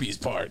the herpes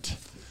part."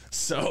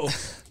 So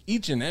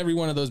each and every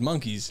one of those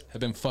monkeys have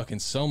been fucking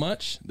so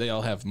much they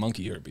all have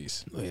monkey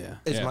herpes. Oh, yeah.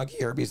 Is Yeah. monkey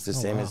herpes the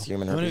same as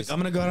human I'm herpes?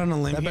 gonna go out on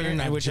a limb That better here,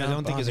 not which I jump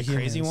don't think is a onto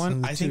crazy humans.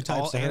 one. The I two think all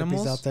types of herpes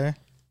animals out there.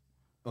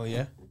 Oh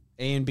yeah,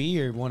 A and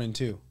B or 1 and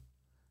 2.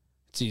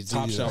 It's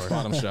Top either shelf, or.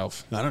 bottom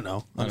shelf. I don't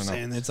know. I'm don't know.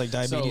 saying it's like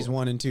diabetes So-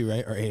 1 and 2,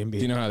 right? Or A and B.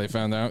 Do you know how they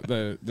found out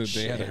that they had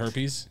Shit.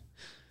 herpes?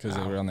 Because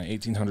they were on the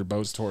 1800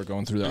 boats tour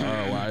going through the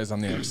ROIs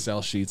on the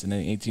Excel sheets in the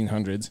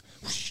 1800s.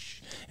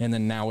 And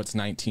then now it's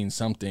 19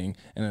 something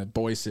and a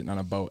boy sitting on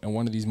a boat and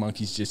one of these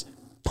monkeys just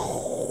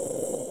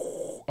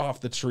off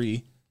the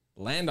tree,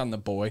 land on the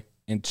boy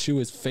and chew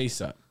his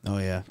face up. Oh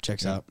yeah,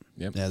 checks out.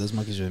 Yep. Yeah, those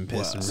monkeys have been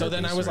pissed. and So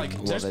then herpes I was for like,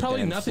 them. there's they've probably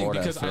been in nothing Florida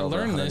because for I over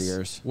learned 100 this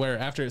years. where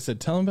after it said,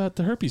 tell them about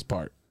the herpes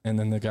part. And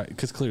then the guy,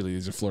 because clearly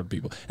these are Florida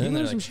people. And then,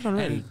 learned they're some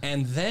like, shit on Reddit.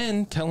 and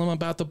then tell them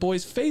about the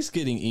boy's face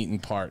getting eaten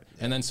part.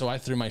 And then so I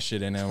threw my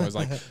shit in and was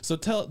like, so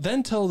tell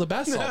the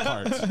bath salt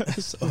part.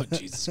 Oh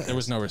Jesus! There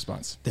was no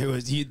response. There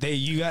was you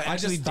got I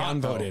actually just thought,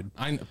 though- downvoted.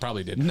 I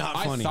probably did. Not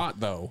I funny. thought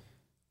though,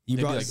 You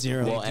they'd be brought like,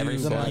 zero. well, every you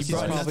food brought monkeys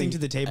nothing probably- to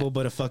the table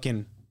but a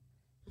fucking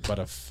but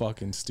a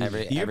fucking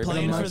stupid. You're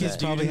Everybody playing The for knows this monkeys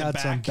dude probably in the had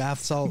some back bath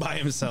salt by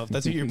himself.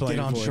 That's what you're playing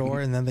get on for. shore,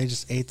 and then they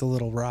just ate the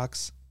little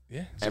rocks.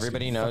 Yeah,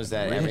 Everybody knows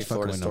that really every fucking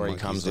Florida with no story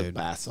monkeys, comes dude. with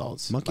bath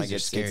salts. Monkeys like are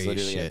it's scary as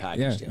literally shit. a package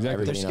Yeah, deal. exactly.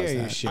 Everybody They're knows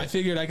scary that. as shit. I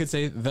figured I could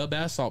say the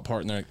bath salt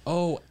part, and they're like,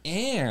 oh,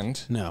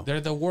 and No.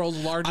 they're the world's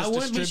largest I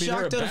wouldn't be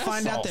distributor shocked of though to bath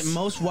find out that salts.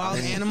 most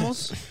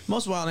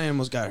wild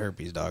animals got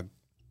herpes, dog.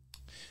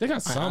 They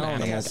got some I don't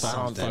think animals. it's-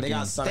 I don't think- they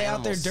got some They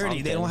out there animals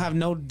dirty. They don't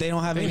something. have they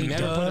don't have They any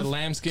never put a Dove.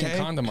 lambskin okay?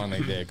 condom on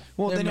their dick.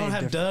 Well, They're they don't made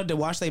have different. Dove to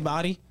wash their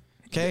body.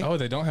 Okay, Oh,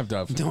 they don't have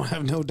Dove. don't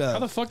have no Dove. How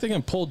the fuck they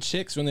gonna pull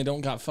chicks when they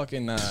don't got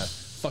fucking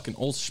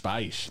Old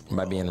Spice?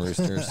 By being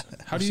roosters.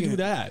 How do you do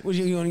that? What,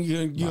 you gonna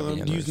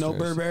being use no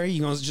roosters. Burberry?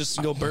 You gonna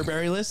just go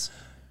Burberry-less?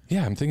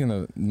 Yeah, I'm thinking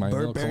of my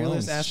little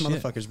Burberry-less colognes. ass Shit.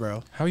 motherfuckers,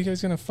 bro. How are you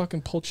guys gonna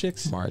fucking pull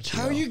chicks? March.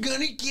 How are you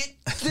gonna get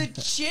the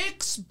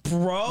chicks,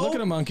 bro? Look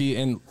at a monkey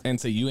and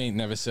say you ain't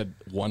never said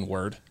one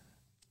word.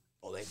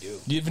 Oh, they do.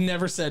 You've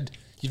never said.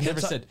 You never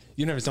said.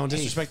 Don't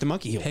disrespect the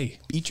monkey. He'll Hey.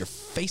 eat your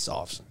face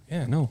off.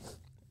 Yeah, no.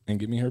 And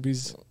give me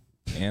herpes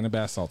and a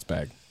bath salts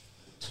bag.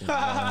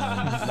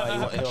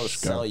 No, he'll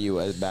sell you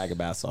a bag of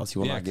bath salts. He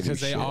will Yeah, not give you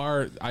because they shit.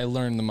 are. I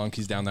learned the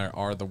monkeys down there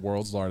are the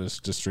world's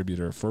largest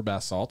distributor for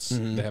bath salts.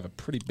 They have a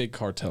pretty big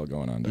cartel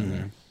going on down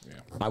there. Yeah.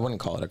 I wouldn't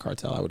call it a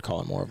cartel. I would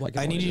call it more of like.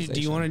 An I need you.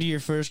 Do you organization. want to do your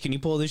first? Can you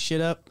pull this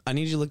shit up? I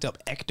need you to look up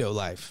Ecto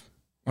Life.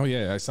 Oh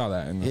yeah, I saw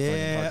that. In the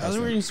Yeah, fucking I was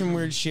podcast. reading some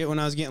weird shit when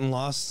I was getting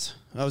lost.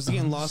 I was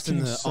getting lost in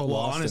getting the. so well,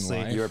 lost in honestly,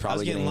 life. You were I was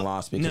probably getting lo-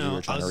 lost because you No,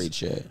 were trying I to was- read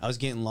shit. I was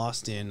getting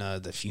lost in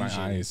the fusion.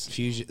 eyes.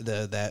 Fusion.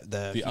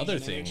 The fusion other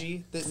thing.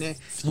 energy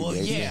well,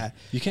 yeah.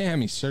 You can't have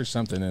me search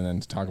something and then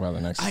talk about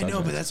the next. I know,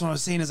 subject. but that's what I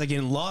was saying. Is I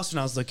getting lost when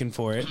I was looking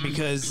for it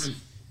because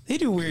they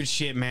do weird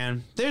shit,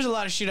 man. There's a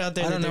lot of shit out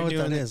there. I don't that know they're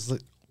what that doing is.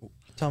 Look,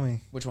 tell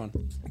me. Which one?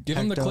 give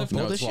him the Ecto. cliff Pull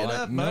notes. this shit While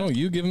up, no, bud.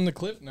 you give him the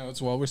cliff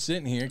notes while we're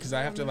sitting here because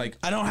I have to like.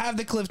 I don't have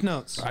the cliff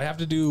notes. I have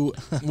to do.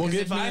 Well,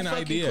 give If me I an fucking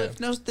idea. cliff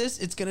notes this,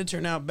 it's gonna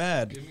turn out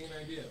bad. Give me an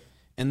idea.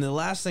 And the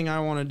last thing I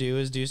want to do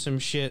is do some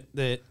shit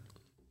that.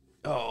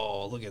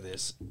 Oh, look at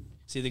this.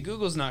 See, the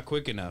Google's not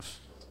quick enough.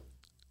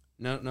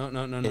 No.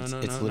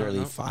 It's literally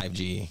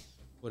 5G,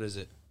 What is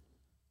it?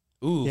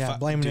 Ooh, Yeah,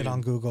 blaming dude. it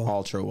on Google.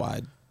 ultra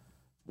wide,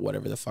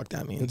 whatever the fuck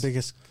that The means.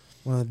 biggest,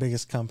 one of the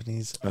biggest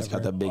companies. That's got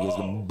ever. the biggest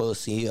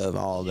bussy of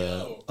all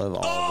the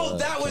Oh,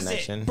 that was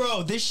connection. it,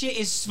 bro. This shit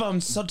is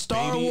from some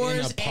Star Baby in a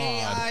Wars pod.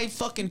 AI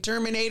fucking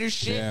Terminator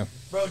shit. Yeah.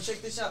 Bro,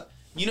 check this out.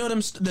 You know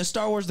them the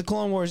Star Wars, the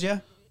Clone Wars, yeah?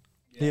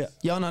 Yeah.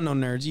 Y'all not know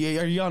nerds.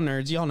 Y'all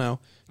nerds. Y'all know.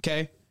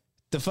 Okay.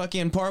 The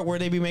fucking part where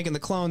they be making the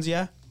clones,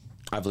 yeah?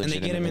 I've And they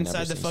get them legitimately inside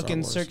never the seen Star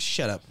fucking Wars. circus.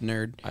 Shut up,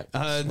 nerd.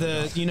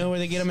 I You know where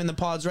they get them in the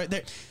pods right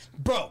there,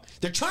 bro.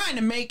 They're trying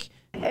to make,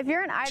 If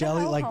you're an Idaho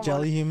Jelly, like homeowner-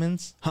 jelly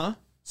humans. huh?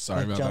 Sorry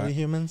Like about jelly that.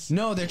 humans.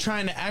 No, they're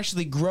trying to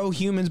actually grow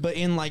humans, but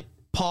in like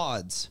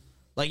pods.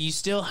 Like you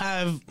still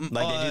have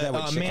Like they do that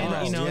with chicken man,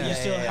 breast. you know, Yeah, you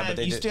still yeah, but have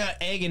they you do- still have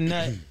egg and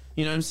nut.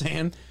 You know what I'm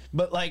saying?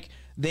 But like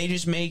they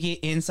just make it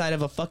inside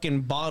of a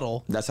fucking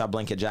bottle. That's how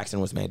Blanket Jackson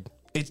was made.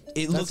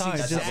 It looks how it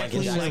is.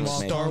 exactly That's how like Blanket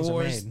Star Jackson was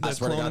Wars. made. The I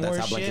swear to Clone God, that's Wars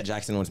how Blanket shit.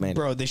 Jackson was made.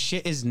 Bro, this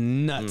shit is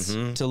nuts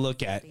to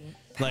look at.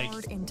 Like,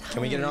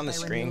 Can we get it on the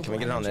screen? Can we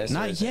get it on this?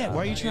 not yet.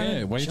 Why are you trying?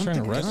 Yeah, why are you jump trying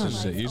to the rush gun?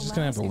 this shit? You're just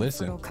gonna have to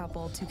listen.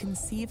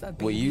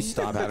 Will you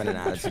stop having an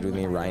attitude with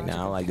me right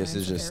now? Like, this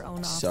is just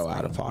so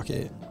out of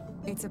pocket.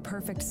 It's a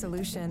perfect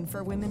solution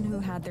for women who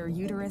had their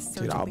uterus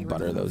Dude, I'll surgically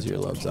butter removed those due to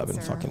earlobes up and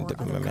cancer fucking or dip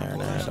them in other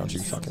marinade. Don't you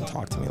complications. fucking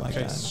talk to me like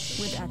that.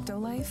 With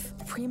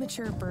Ectolife,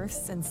 premature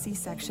births and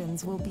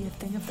C-sections will be a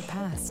thing of the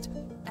past.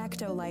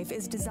 Ectolife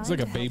is designed like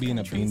a to help baby in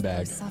a countries that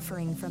are beanbag.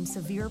 suffering from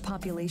severe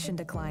population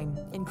decline,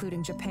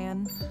 including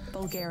Japan,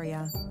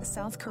 Bulgaria,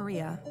 South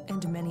Korea,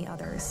 and many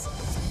others.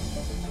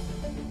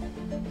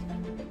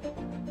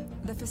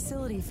 The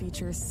facility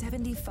features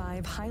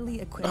 75 highly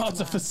equipped Oh, it's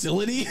a labs.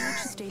 facility? Each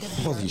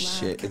state-of-the-art Holy lab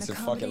shit, can it's a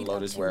fucking accommodate up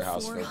Lotus to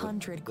warehouse filled with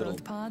 400 little-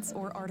 growth pods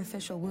or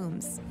artificial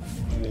wombs.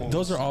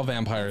 Those are all Every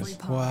vampires.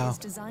 pod Wow. is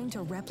designed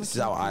to replicate This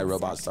is how the iRobot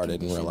exact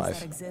started in real conditions life.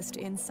 that exist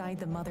inside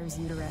the mother's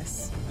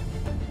uterus.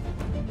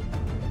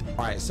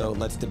 All right, so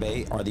let's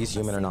debate: are these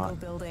human or A not?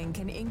 single building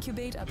can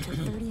incubate up to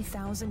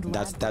 30,000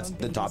 That's lab-grown the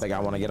babies topic I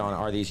want to get on.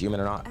 Are these human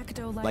or not?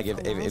 Ectolife Like, if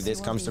allows this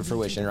your comes to baby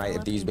fruition, to right? If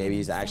develop these in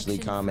babies an actually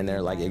come and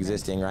they're like infection-free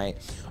existing, right?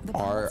 The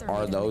pods Are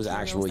made of those materials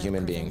actual that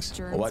human prevent beings?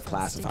 germs What from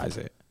classifies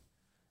sticking. it?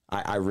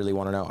 I really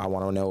want to know. I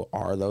want to know: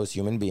 are those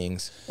human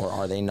beings or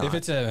are they not? If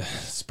it's a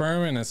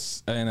sperm and a no,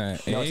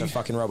 it's a egg,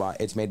 fucking robot.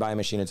 It's made by a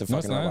machine. It's a No,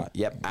 it's fucking not. robot.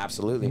 Yep,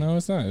 absolutely. no,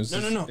 it's not. It's No,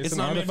 just- it's an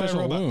not made by a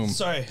artificial robot. womb.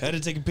 Sorry, I had to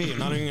take a pee. I'm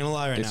not even gonna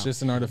lie right It's now.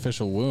 just an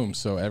artificial womb,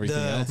 so everything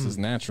The- else is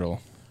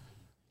natural.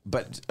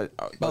 But Oh,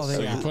 So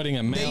they- you're putting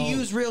a male. They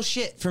use real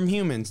shit from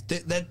humans.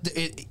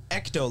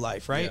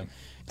 Ectolife, right?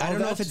 Yeah. I Oh,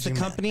 don't know if that's it's the what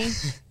you meant.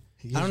 company.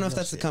 I don't know if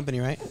that's the company,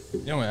 right?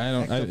 No, I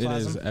don't. It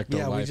is Ectoplasm? Ectolife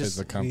Yeah, we is just-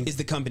 the company. Is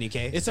the company,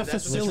 okay? It's a That's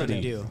what they're trying to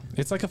facility. do.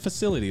 It's like a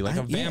facility, like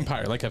a yeah.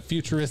 vampire, like a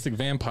futuristic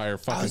vampire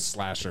fucking was-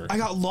 slasher. I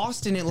got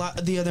lost in it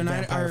the other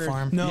night. Vampire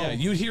farm? No. Yeah,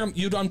 you'd hear them,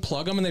 you'd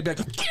unplug them, and they'd be like,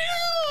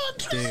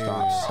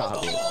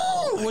 stop it.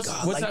 what's,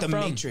 God, what's like that the from?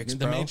 Matrix,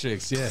 The bro.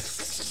 Matrix, yeah.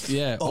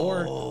 Yeah,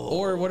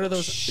 or what are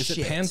those? Is it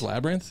shit. Pan's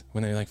Labyrinth?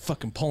 When they're like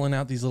fucking pulling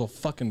out these little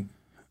fucking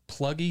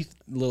pluggy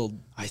little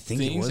I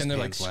think it things, was and they're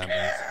Pan's like,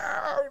 Labyrinth.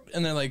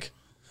 and they're like,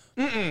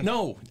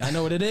 no, I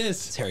know what it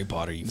is. It's Harry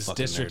Potter, you It's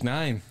fucking District nerd.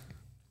 9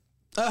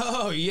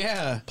 Oh,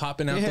 yeah.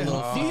 popping out the Yeah.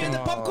 little. Do you hear fucking- the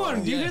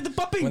popcorn? Do you Yeah. hear the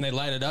popping? When they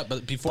light it up,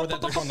 but before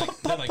that, they're going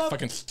like, they're like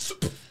fucking,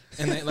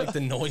 and they like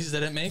the noise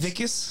that it makes.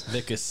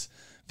 Vicus?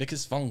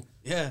 Vicus von,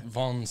 Yeah.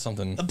 von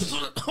something. I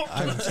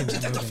haven't seen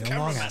that movie in a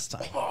long ass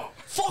time.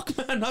 Fuck,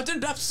 man. I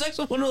didn't have sex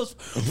with one of those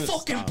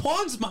fucking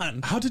pawns,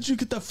 man. How did you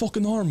get that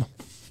fucking arm?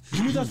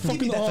 Give me that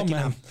fucking that arm, fucking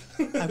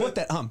man. I want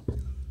that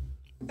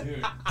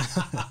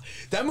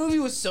That movie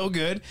was so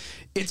good.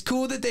 It's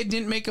cool that they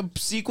didn't make a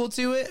sequel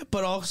to it,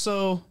 but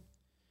also,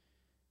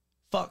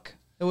 fuck,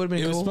 it would have been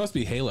It was cool. supposed to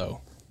be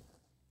Halo.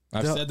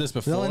 I've said this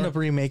before. They'll end up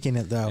remaking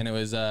it though. and it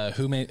was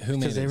who made they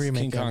this?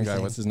 remake King Kong guy.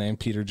 everything. What's his name?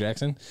 Peter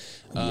Jackson.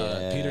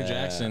 Peter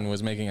Jackson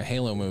was making a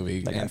Halo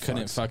movie That guy and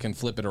couldn't fucks. fucking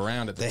flip it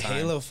around at the The time.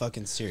 Halo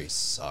fucking series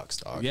sucks,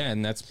 dog. Yeah,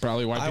 and that's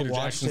probably why I Peter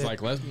watched Jackson's it.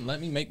 like, let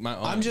me make my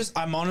own.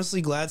 I'm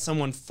honestly glad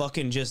someone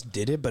fucking just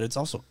did it, but it's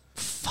also,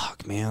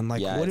 fuck, man.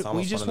 Like, Yeah, what it's we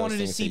almost just one of those wanted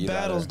to things see that you'd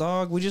battles, rather-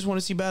 dog. We just want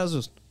to see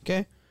battles,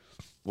 okay?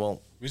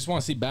 Well, we just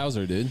want to see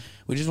Bowser, dude.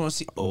 We just want to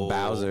see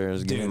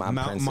Bowser's giving my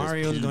princess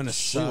Mario's peach. going to We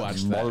suck.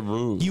 watched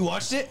that. You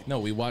watched it? No,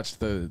 we watched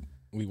the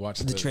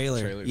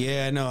Trailer.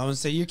 Yeah, no, I would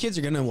say your kids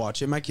are gonna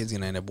watch it. My kid's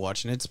gonna end up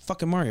watching it. It's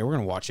fucking Mario. We're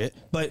gonna watch it.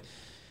 But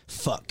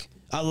fuck.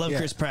 I love Yeah.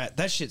 Chris Pratt.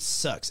 That shit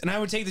sucks. And I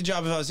would take the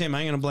job if I was him.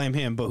 I ain't gonna blame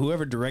him. But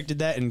whoever directed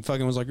that and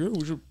fucking was like, oh,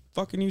 we should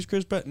fucking use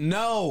Chris Pratt.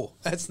 No,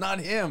 that's not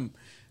him.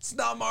 It's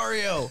not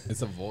Mario.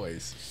 It's a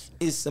voice.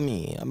 It's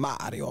me,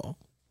 Mario.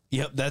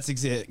 Yep, that's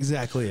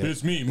exactly it.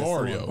 It's me,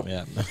 Mario.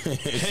 Yeah.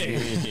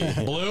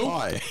 Hey, Blue.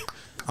 Hi,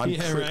 I'm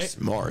Yeah, Chris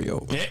right.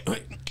 Mario.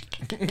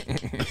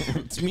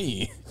 It's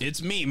me.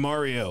 It's me,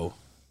 Mario.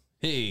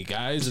 Hey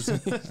guys,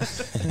 it's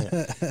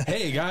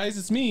hey guys,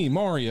 it's me,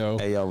 Mario.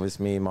 Hey yo, it's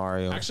me,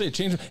 Mario. Actually, it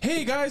changed.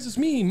 Hey guys, it's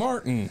me,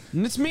 Martin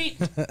And it's me.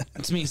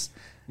 It's me.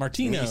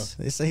 Martino.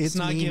 They say it's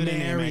not me, giving a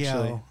name, Mario.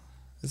 actually.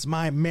 It's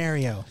my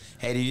Mario.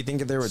 Hey, do you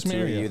think if there were two of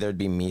Smario. you, there'd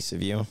be meese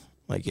of you?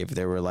 Like if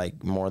there were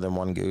like more than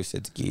one goose,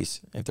 it's geese.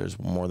 If there's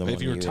more than If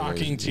one, you were there's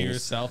talking to meese.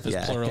 yourself as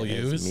plural it's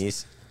use?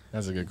 meese,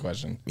 That's a good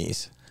question.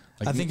 meese.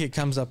 Like I think it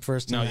comes up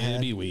first. No, in my it'd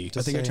head be we. to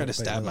I think I say tried to it,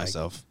 but stab you're like,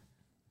 myself.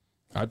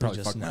 I'd probably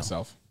just fuck now.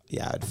 myself.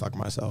 Yeah, I'd fuck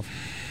myself.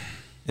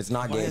 It's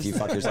not gay if you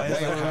fuck yourself. why is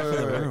that half of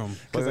the room?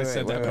 Because I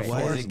said that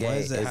before. Is it gay? Why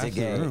is that Is half it of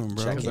the gay? room,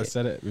 bro? Check Because I it.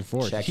 said it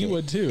before. Check He it.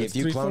 would too. If It's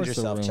you cloned 3/4 of the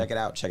yourself, room. check it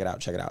out. Check it out.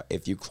 Check it out.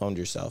 If you cloned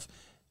yourself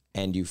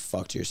and you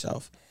fucked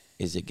yourself,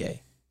 is it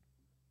gay?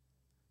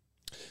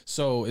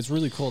 So it's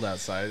really cold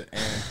outside,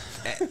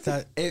 and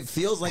That, It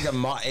feels like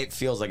it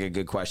feels like a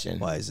good question.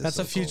 Why is it that's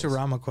so a cold?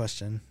 Futurama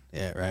question.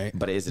 Yeah, right.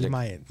 But is it? You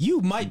might.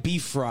 You might be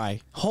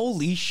Fry.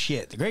 Holy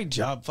shit. Great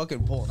job.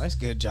 Fucking pull. Nice,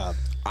 good job.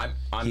 I'm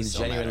He's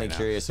so mad genuinely right now.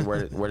 curious.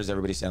 Where does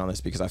everybody stand on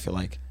this? Because I feel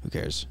like, Who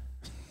cares?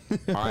 all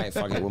right,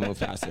 fuck it, we'll move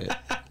past it.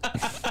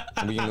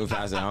 We can move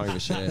past it. I don't give a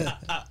shit.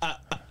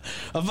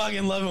 I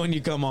fucking love it when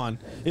you come on.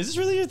 Is this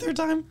really your third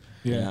time?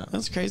 yeah,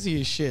 That's crazy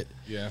as shit.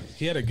 yeah.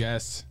 He had a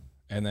guest,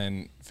 And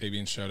then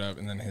Fabian showed up,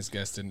 and then his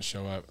guest didn't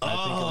show up. I think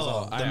it was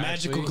all, the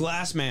magical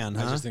glass man,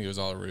 huh? I just think it was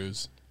all a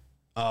ruse.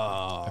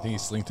 I think he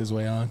slinked his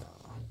way on.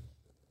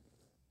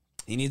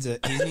 He needs a.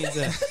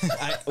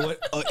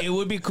 It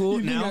would be cool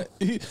now.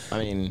 I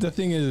mean, The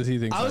thing is he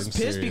thinks I was I'm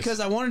pissed serious. because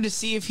I wanted to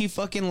see if he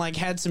fucking like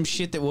had some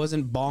shit that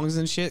wasn't bongs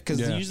and shit. Because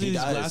Yeah. usually He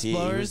these does. glass He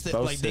was blowers that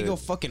supposed like they to. go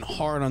fucking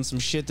hard on some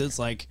shit that's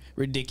like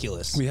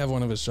ridiculous. we have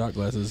one of his shot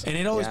glasses. And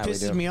it always Yeah, we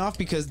pisses do. me off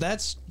because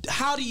that's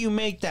how do you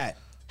make that?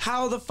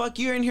 How the fuck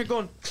you're in here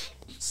going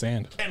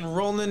Sand. and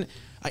rolling?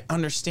 I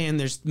understand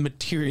there's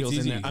materials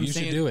It's in easy. there. I'm You should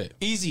saying do it.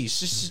 easy.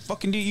 Just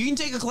fucking do. You can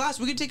take a class.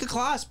 We can take a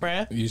class,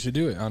 bruh. You should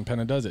do it on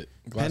Penna Does It.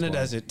 Glass Penna blowing.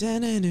 does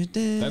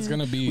it. That's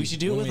gonna be- We should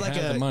do it when with we like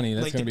have the money,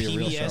 that's like gonna the be a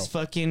real PBS show.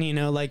 fucking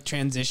like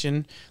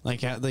transition,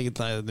 like how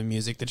the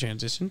music, the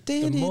transition.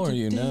 The more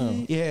you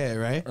know. Yeah,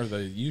 right. Or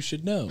the you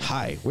should know.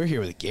 Hi, we're here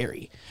with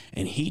Gary,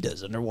 and he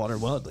does underwater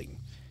welding.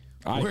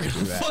 I We're could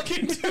gonna do that.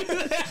 fucking do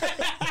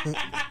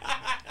that.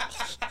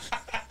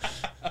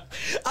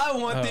 I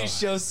want this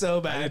show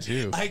so bad.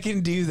 do too. I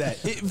can do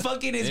that. It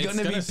fucking is It's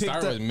gonna be picked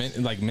start up.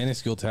 with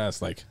minuscule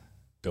tasks like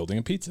building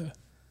a pizza,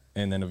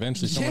 and then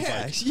eventually someone's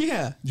Yeah, like,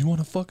 yeah. "You want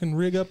to fucking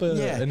rig up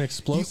an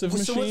explosive So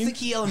what's machine?" the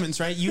key elements,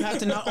 right? You have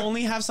to not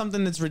only have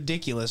something that's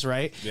ridiculous,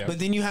 right? Yeah. But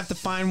then you have to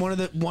find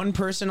one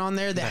person on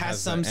there that has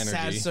has some the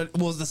sad. energy.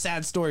 Well, it's the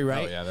sad story,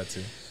 right? Oh yeah, that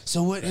too.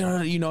 So what?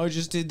 I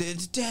just did.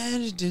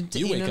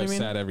 You wake know what up I mean?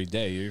 sad every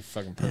day. You're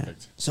fucking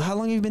perfect. So how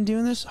long have you been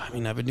doing this? I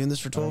mean, I've been doing this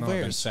for I don't 12 know, I've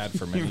been years. sad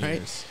for many right?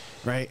 years.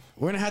 Right.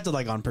 We're gonna have to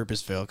like on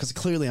purpose fail because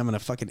clearly I'm gonna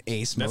fucking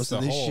ace That's most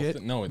of the this whole shit.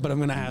 thi- no, but I'm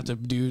gonna have to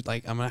do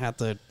like I'm gonna have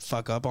to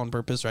fuck up on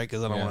purpose, right?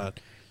 Because I don't Yeah. want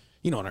to.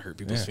 You don't want to hurt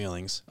people's Yeah.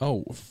 feelings.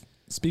 Oh,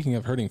 speaking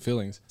of hurting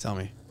feelings, Tell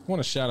me. I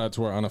want to shout out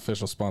to our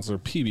unofficial sponsor,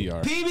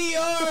 PBR.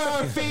 PBR,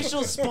 our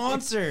facial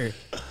sponsor.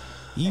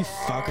 You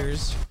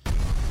fuckers.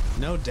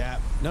 No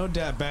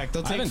dap back.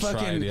 They'll I take haven't fucking.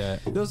 tried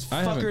yet. Those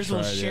I haven't fuckers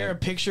will tried share yet. a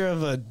picture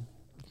of a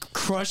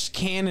crushed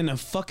can in a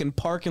fucking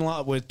parking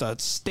lot with a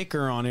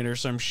sticker on it or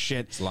some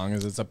shit. As long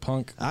as it's a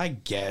punk. I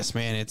guess,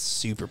 man, it's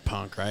super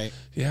punk, right?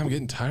 Yeah, I'm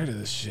getting tired of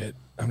this shit.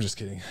 I'm just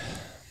kidding.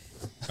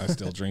 I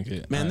still drink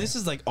it. Man, this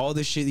is like all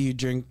the shit that you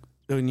drink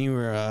when you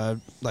were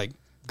like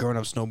growing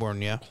up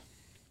snowboarding. Yeah.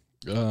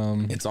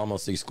 it's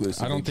almost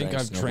exclusive. I don't think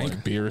I've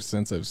drank beer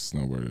since I've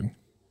snowboarded.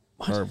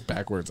 Or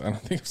backwards. I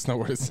don't think I've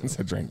snowboarded since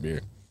I drank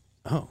beer.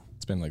 Oh,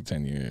 It's been like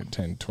 10 years,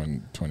 10,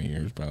 20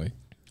 years probably.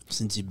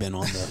 since you've been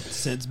on the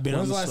since been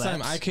When on was the the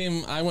last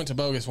time I went to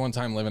Bogus one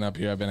time living up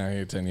here? I've been out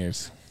here 10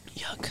 years.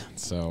 Yuck.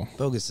 So,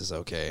 Bogus is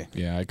okay.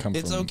 yeah, I come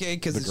It's from okay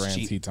 'cause the it's Grand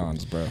cheap.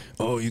 Tetons, bro.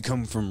 Oh, you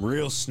come from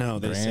real snow,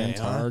 they Grand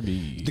say, huh?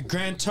 Tardy. The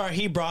Grand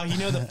Tardy, bro. You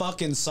know the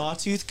fucking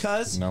Sawtooth,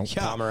 cuz? No.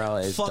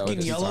 Pomerella is fucking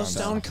the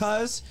Yellowstone,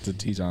 cuz? The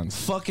Tetons.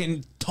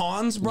 Fucking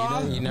Tons,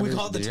 bro. You never- We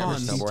call it the did you ever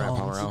Tons. snowboard at We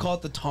Pomerelle? call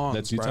it the Tons,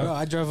 That's bro. Utah? Bro,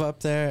 I drove up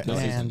there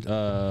and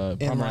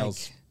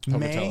Pomerel's like,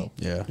 May? Pocatello.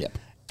 Yeah. Yep.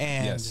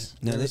 and Yes.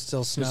 there No, they- was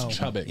still snow. It's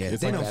Chubbuck. Yeah,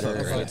 it's they like don't better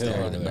fuck right there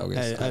there than over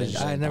there. Bogus.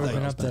 I had never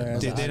been up there.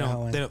 Dude, they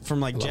Idahoan. don't from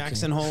like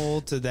Jackson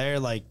Hole to there,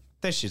 like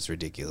that shit's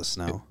ridiculous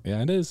snow.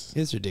 Yeah, it is.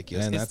 It's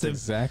ridiculous. And It's that's the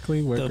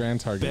exactly where Grand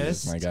Target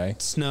is, my guy.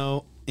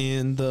 snow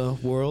in the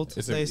world,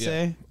 Is it- they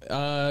yeah.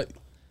 say.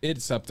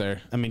 It's up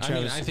there. I mean,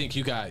 Travis- I think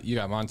you got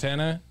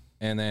Montana,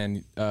 and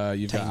then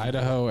you've got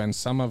Idaho and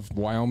some of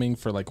Wyoming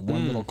for like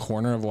one little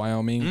corner of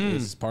Wyoming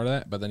is part of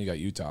that. But then you got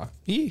Utah.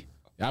 Yee.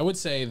 I would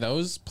say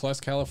those plus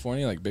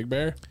California, like Big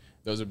Bear,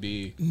 those would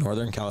be.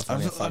 Northern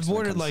California. I've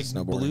ordered like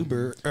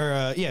Bluebird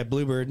or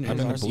Bluebird. I've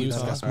been to Blue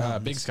Utah. Sky,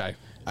 Big Sky.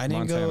 I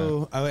didn't Montana.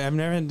 go. I've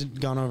never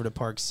gone over to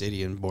Park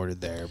City and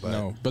boarded there, but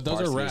No, but those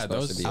Park are City's rad.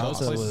 supposed Those to be those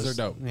awesome. places are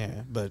dope. Yeah,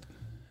 but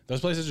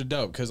Those places are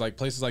dope because like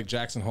places like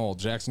Jackson Hole.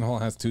 Jackson Hole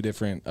has two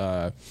different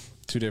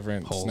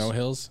Holes. snow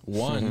hills.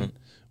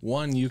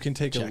 One you can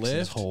take a Jackson's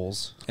lift,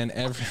 holes. and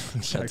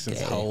every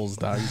Jackson's holes,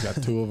 dog. He's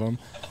got two of them.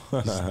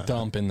 Just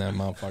dumping that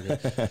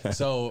motherfucker.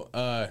 So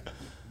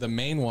the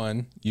main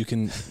one you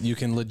can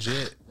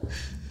legit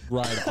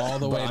ride all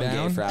the way I'm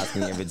down. gay for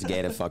asking if it's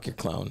gay to fuck your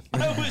clone.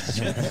 I was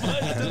just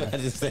I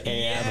just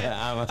say,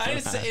 I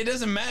just say it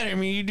doesn't matter. I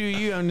mean, you do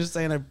you. I'm just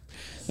saying I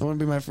want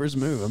to be my first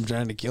move. I'm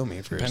trying to kill me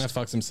first. Penna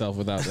fucks himself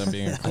without them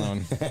being a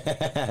clone. So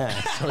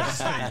it's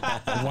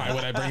like, why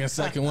would I bring a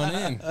second one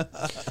in?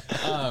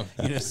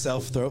 You know,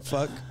 self throat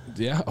fuck.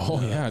 Yeah.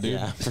 Oh yeah, dude.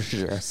 Yeah, for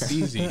sure.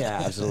 Easy.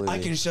 Yeah, absolutely. I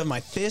can shove my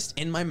fist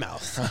in my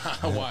mouth.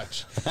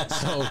 Watch.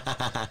 So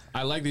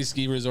I like these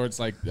ski resorts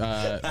like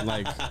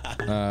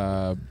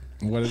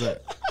what is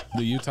it?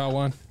 The Utah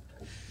one?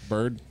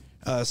 Bird?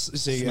 So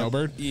you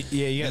Snowbird?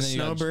 Yeah, you got And then you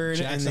got Snowbird,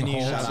 and Jackson then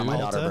you Hole, got Shout out my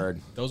daughter Alta.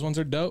 Bird. Those ones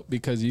are dope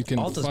because you can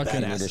Alta's fucking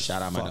badass. I need to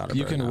shout out my daughter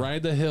you Bird can now.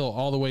 ride the hill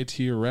all the way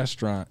to your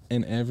restaurant,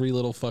 and every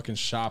little fucking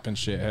shop and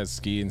shit has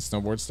ski and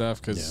snowboard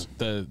stuff because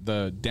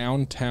the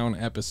downtown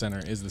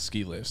epicenter is the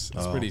ski lifts.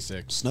 It's pretty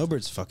sick.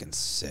 Snowbird's fucking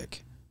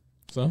sick.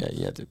 So Yeah,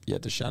 you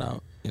had to shout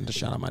out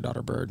my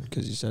daughter Bird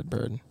because you said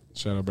Bird.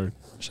 shout out Bird.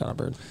 Shout out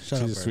Bird.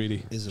 She's a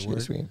sweetie. Is it She's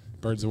word? sweet.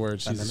 Bird's a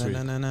word. She's a sweet.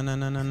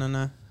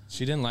 No.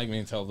 She didn't like me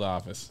until The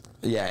Office.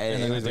 Yeah,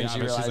 and then it was at when the she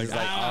office, she's realized,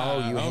 like,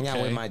 oh, you hang out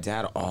okay. with my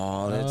dad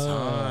all the Oh,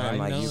 time. I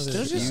Like, know you this.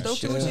 Still just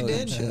stoked at what you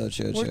did.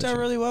 Chill. Worked out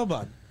really well,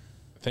 bud.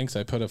 Thinks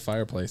I put a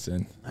fireplace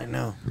in. I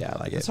know. Yeah, I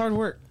like it. It's hard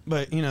work,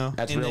 but you know,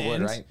 That's in real the wood,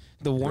 end, right?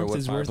 The Real warmth wood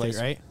is worth fireplace?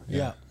 it, right?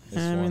 Yeah. It's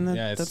I mean, warm.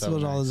 Yeah, it's that's so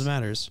what all nice. that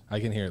matters. I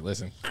can hear it.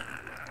 Listen.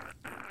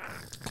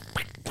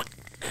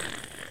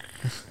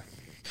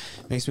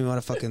 Makes me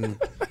want to fucking.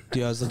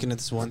 Dude, I was looking at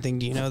this one thing.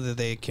 Do you know that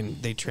they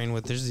train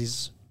with? There's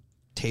these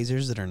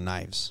tasers that are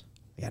knives.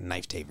 Yeah,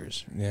 knife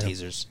tasers. Yeah.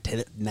 Tasers.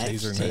 Knife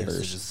Taser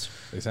tasers.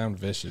 They sound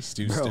vicious.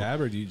 Do you Bro.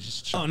 stab or do you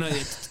just? Oh no,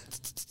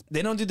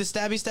 they don't do the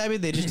stabby.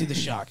 They just do the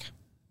shock.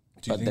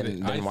 Do you But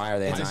think then why are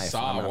they a I knife?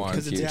 saw I'm one.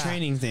 Because it's a Yeah.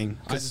 training thing.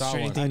 I Because it's saw a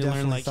training one. thing I to learn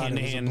definitely like thought it was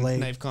a hand-to-hand blade.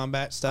 knife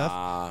combat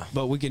stuff.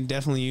 But we can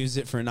definitely use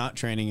it for not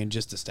training and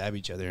just to stab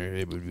each other.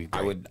 It would be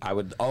great. I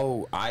would.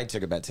 Oh, I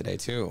took a bet today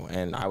too,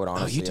 and I would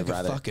honestly you took a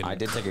rather. fucking I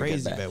did take a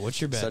crazy good bet. bet. What's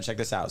your bet? So check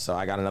this out. So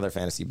I got another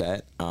fantasy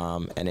bet,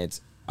 and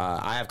it's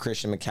I have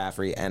Christian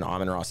McCaffrey and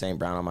Amon-Ra St.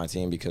 Brown on my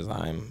team because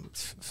I'm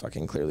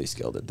fucking clearly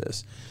skilled at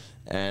this.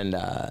 And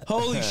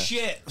Holy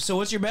shit. So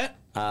what's your bet?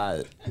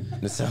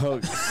 so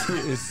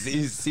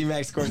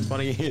C-Max scored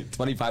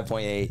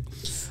 25.8.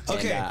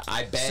 Okay, And,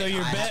 I bet so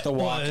your I have bet to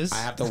walk. was I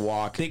have to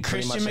walk. That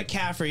pretty Christian much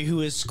McCaffrey, who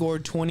has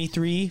scored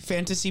 23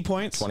 fantasy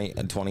points.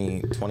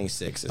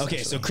 26. Okay, so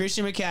essentially.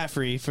 Christian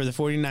McCaffrey for the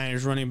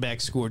 49ers running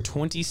back scored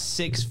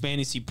 26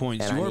 fantasy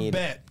points. And Your I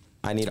bet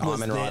need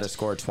was Amon-Ra that to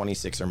score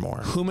 26 or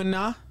more.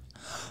 Humana.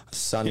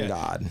 Sun Yeah.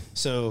 God.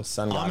 So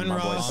Sun God, my boy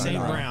Amon-Ra Sun St.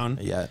 God. Brown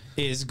Yeah.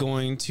 is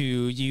going to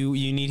you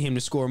need him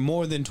to score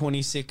more than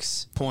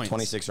 26 points.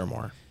 26 or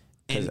more.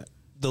 'Cause And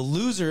the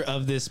loser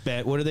of this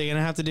bet, what are they going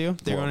to have to do?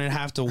 They're Well- going to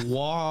have to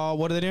walk.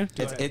 What are they doing?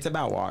 It's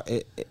about walk.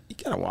 You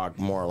gotta walk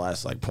more or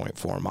less like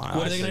 0.4 miles.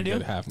 What are they going to good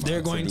do? half mile.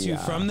 They're going To to, the,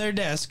 from their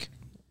desk,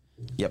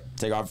 Yep.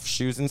 Take off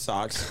shoes and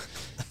socks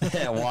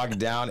and walk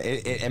down.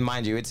 And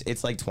mind you,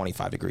 it's like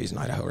 25 degrees in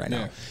Idaho right now.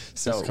 Yeah.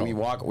 So It's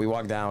cold. we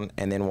walk down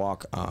and then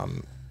walk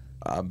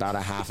about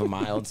a half a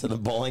mile to the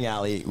bowling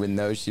alley with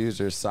no shoes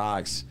or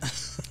socks.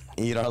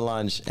 Eat our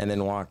lunch and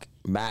then walk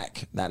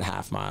back that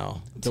half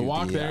mile. The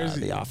walk there is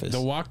the office. The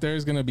walk there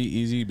is gonna be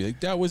easy. You'd be like,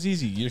 that was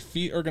easy. Your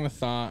feet are gonna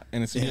thaw,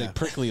 and it's gonna be Yeah. like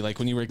prickly, like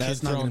when you were a kid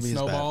That's not throwing gonna be as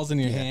bad. snowballs in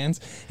your Yeah. hands,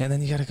 and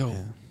then you gotta go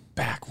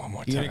back one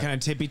more you're time. going to kind of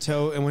tippy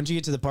toe. And once you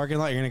get to the parking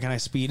lot, you're going to kind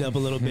of speed up a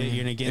little bit.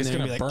 You're going to get in It's there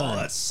and be gonna like, burn.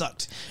 oh, that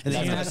sucked. And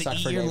then That's you're gonna going to suck have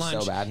to for eat your Dave so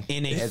lunch bad.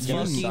 in a It's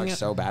gonna fucking suck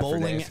so bad for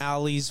bowling Dave.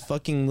 alley's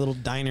fucking little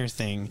diner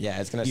thing.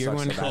 Yeah, it's gonna You're suck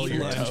going so to bad curl for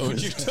your Dave. toes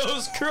with your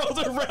toes curled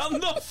around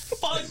the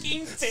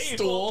fucking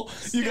table.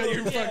 You got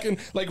your Yeah. fucking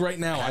like right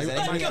now. Has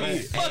anybody Like got a Hey,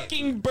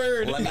 fucking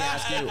bird. Let me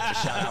ask you.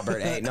 Shout out,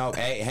 Bird. Hey, no.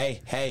 Hey.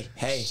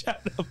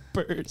 Shut up,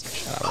 birds.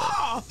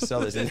 So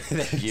listen.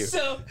 Thank you.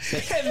 So,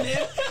 and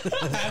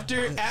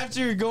then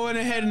after going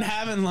ahead and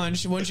having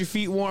lunch, once your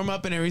feet warm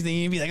up and everything,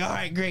 you'd be like, all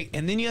right, great.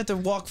 And then you have to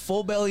walk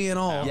full belly and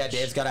all. Yeah,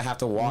 Dave's got to have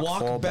to walk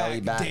full back.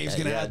 belly back. Dave's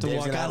gonna Yeah, have to Dave's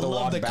walk. gonna I have to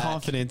love walk the back.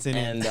 confidence in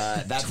And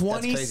it. that's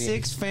 26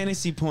 crazy.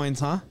 fantasy points,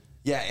 huh?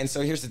 Yeah, and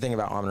so here's the thing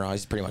about Amon-Ra.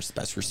 He's pretty much the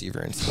best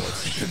receiver in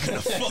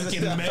sports.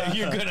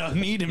 You're gonna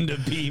need him to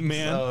be,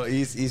 man. So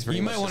he's pretty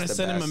You much might wanna just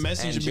the send him a best.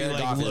 message and be Jared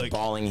like, Goff is look.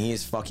 balling. He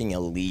is fucking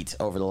elite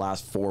over the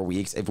last 4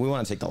 weeks. If we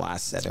want to take the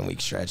last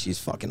 7-week stretch, he's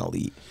fucking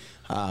elite.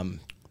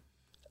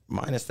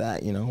 Minus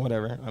that,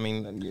 whatever. I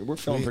mean, we're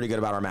feeling pretty good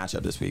about our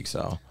matchup this week.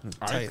 So,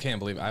 I can't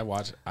believe I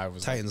was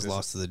Titans like,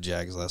 lost to the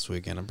Jags last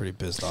weekend. I'm pretty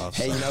pissed off.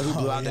 hey, you know who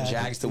blew out the yeah, I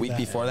Jags did the see week that.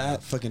 before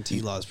that? Fucking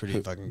T-Law is pretty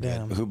fucking good.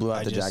 Damn. Who blew out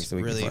I the just Jags the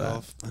week really before that?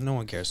 off. No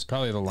one cares.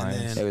 probably the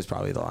Lions. then- It was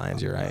probably the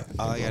Lions. You're right.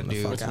 All I They gotta blew the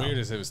do- fuck What's out. weird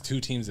is it was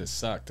 2 teams that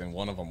sucked and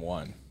one of them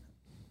won.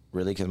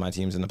 Really, because my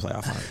team's in the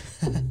playoff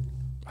hunt.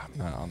 I'm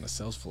not on the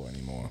sales floor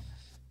anymore.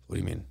 What do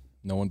you mean?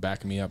 No one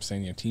backing me up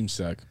saying your team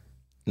suck.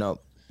 No,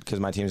 because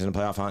my team's in the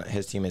playoff hunt.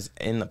 His team is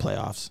in the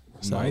playoffs.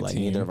 So My like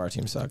team- neither of our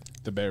teams suck.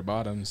 The bare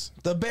bottoms.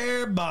 The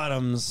Bear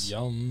Bottoms.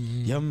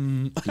 Yum.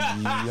 Yum.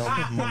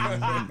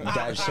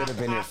 That should have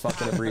been your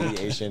fucking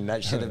abbreviation.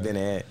 That should have been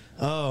it.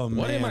 Oh man.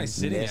 What am I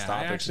sitting missed at? I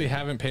actually opportunity.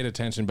 haven't paid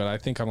attention, but I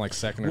think I'm like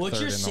second or What third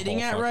you're in the sitting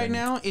whole at right fucking-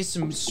 now is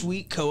some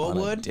sweet koa On a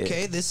wood. dick.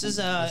 Okay, this is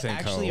ain't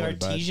actually koa wood,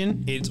 bud.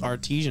 artesian. It's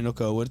artisanal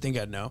koa wood. I think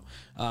I'd know.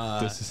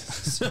 This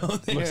is, So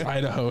looks there-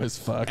 Idaho as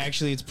fuck.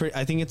 actually, it's pretty.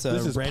 I think it's a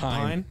This is red pine.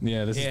 pine.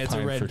 Yeah, this is it's a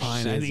pine red for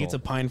pine. I think it's shizzle. a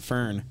pine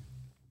fern.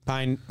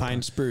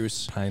 Pine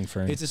spruce. Pine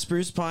fern. It's a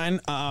spruce pine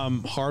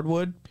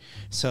hardwood,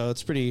 so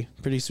it's pretty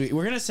sweet.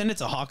 We're gonna send it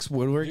to Hawks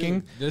Woodworking.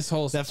 Dude, this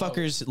whole That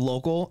fucker's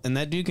local, and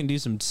that dude can do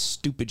some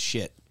stupid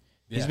shit.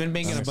 He's Yeah, been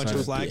banging I'm a bunch of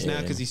excited. flags now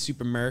Yeah. because he's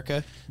Super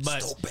America.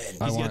 But I he's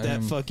got want that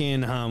him-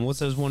 fucking what's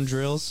those one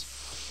drills?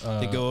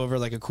 They go over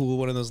like a cool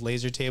one of those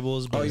laser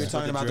tables. but Oh, you're it's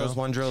talking with a about drill. those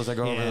one drills that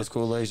go over Yeah. those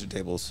cool laser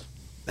tables.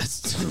 That's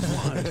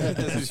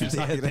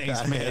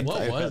thanks, man.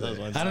 What was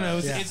it? I don't know.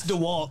 It's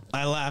DeWalt.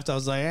 I laughed. I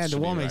was like, yeah, Should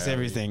be DeWalt makes right.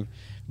 everything.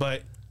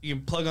 But You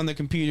can plug on the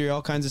computer,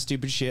 all kinds of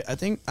stupid shit. I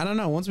don't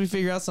know. Once we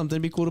figure out something,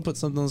 it'd be cool to put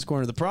something in this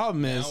corner. The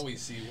problem is, Now we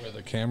see where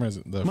the cameras,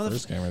 the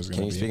first camera is Can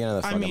going you to speak be. into the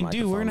I fucking mean,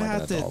 dude, we're gonna microphone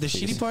have like to. an The adult,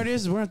 shitty please? part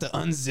is we're gonna have to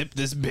unzip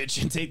this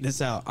bitch and take this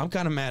out. I'm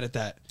kind of mad at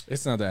that.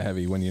 It's not that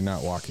heavy when you're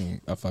not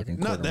walking a fucking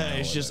quarter Not that mile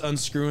it's with just it.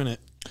 unscrewing it.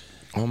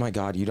 Oh my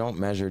God, you don't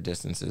measure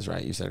distances,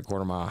 right? You said a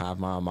quarter mile, half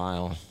mile,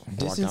 mile. Walk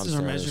Distances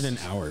are downstairs. measured in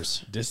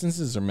hours,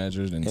 Distances are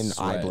measured in In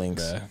sweat, eye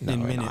blinks. bruh. No,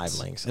 in eye minutes.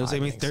 blinks. It'll eye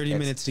take me blinks. 30 It's-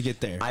 minutes to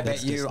get there. I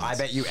That's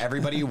bet you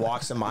everybody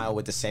walks a mile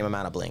with the same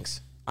amount of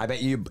blinks. I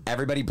bet you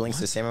everybody blinks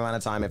the same amount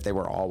of time if they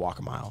were all walk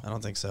a mile. I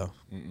don't think so.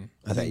 I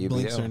bet think you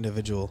blinks do. are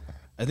individual.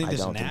 I think I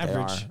there's don't an think they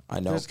average. are. I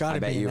know. There's gotta I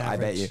bet be you. an I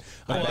bet you. average.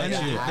 I Well, bet I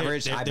that know.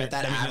 average. I bet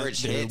that I mean,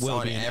 average there hits will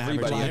on be an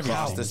everybody average. across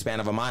Everything. the span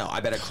of a mile. I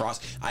bet across.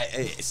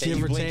 Say Give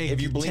you or blink. take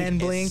If you blink 10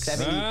 it's blinks.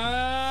 70.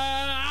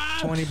 Ah!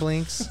 20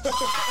 blinks.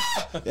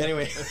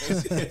 Anyway,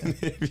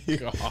 if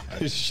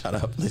you, shut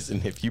up.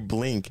 Listen, if you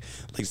blink,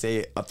 like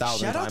say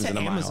 1,000 Shout out times to in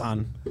a mile.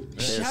 Amazon. They're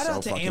Shout so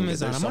out to fucking good.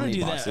 Amazon. There's I'm so gonna many do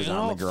that. boxes And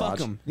out in oh, the fuck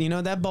garage. him. You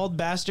know that bald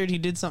bastard? He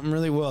did something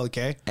really well.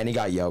 Okay, And he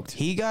got yoked.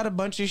 he got a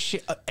bunch of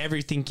shit.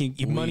 Everything.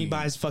 Money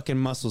buys fucking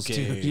muscles too.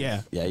 gave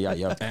Yeah. Yeah, he got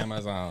yoked.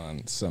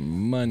 Amazon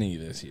some money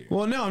this year.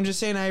 Well, no, I'm just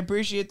saying I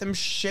appreciate them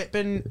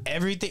shipping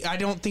everything. I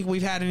don't think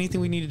we've had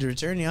anything we needed to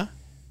return. Yeah.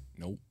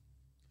 Nope.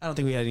 I don't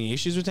think we had any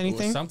issues with Well,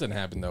 anything. something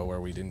happened though where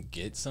we didn't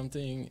get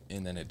something,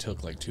 and then it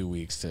took like 2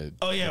 weeks to.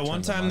 Oh yeah, return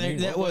one the time money.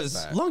 that What was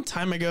that? a long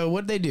time ago.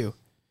 What did they do?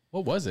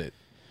 What was it?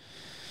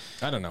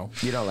 I don't know.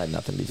 You don't let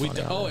nothing be funny.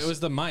 on this. It was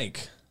the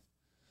mic.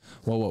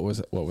 Well, what was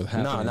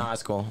happening? No,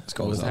 it's cool. It's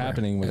cool. What was It's over.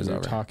 happening It was was we were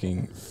over.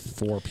 talking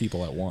 4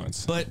 people at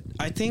once. But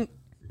I think,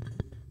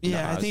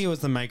 yeah, No, I think it was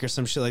the mic or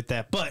some shit like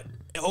that. But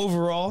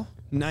overall,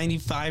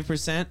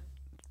 95%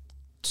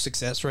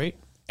 success rate,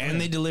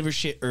 and they deliver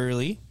shit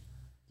early.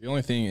 The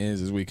only thing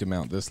is we can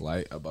mount this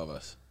light above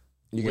us.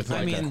 You can I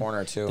like a mean,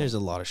 corner too. There's a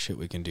lot of shit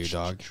we can do,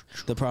 dog.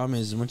 The problem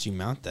is once you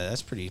mount that,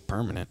 that's pretty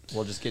permanent.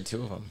 We'll just get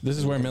 2 of them. This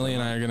is where Millie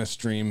and I are gonna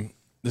stream.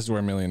 This is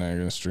where Millie and I are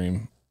gonna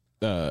stream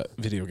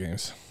video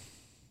games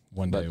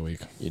one day a week.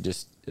 You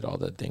just did all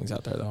the things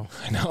out there though.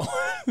 I know,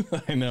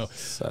 I know.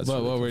 So that's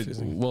but really what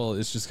confusing. well,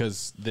 it's just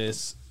because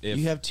this. If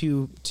You have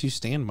two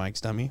stand mics,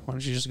 dummy. Why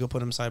don't you just go put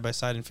them side by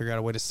side and figure out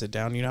a way to sit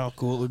down? You know how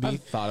cool it would be.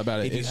 I've thought about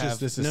it. If you It's have-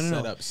 just this is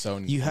set up so.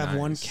 You have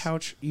one nice.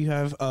 couch. You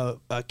have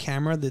a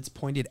camera that's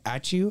pointed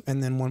at you,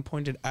 and then one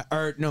pointed at,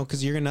 or no,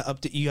 because you're gonna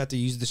you have to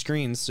use the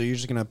screens, so you're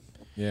just gonna.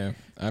 Yeah,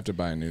 I have to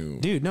buy a new.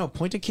 Dude, no,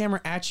 point a camera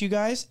at you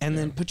guys, and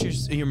then put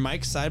your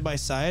mic side by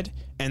side,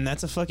 and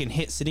that's a fucking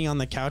hit sitting on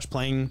the couch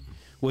playing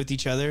with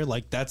each other.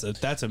 Like that's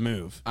a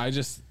move. I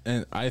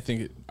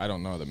think I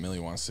don't know that Millie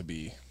wants to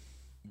be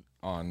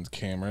on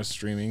camera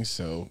streaming,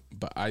 so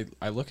but I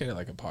look at it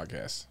like a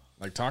podcast.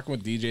 Like talking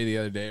with DJ the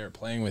other day or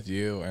playing with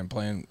you and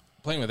playing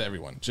with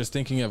everyone. Just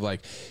thinking of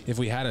like if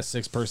we had a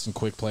 6-person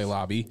quick play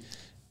lobby,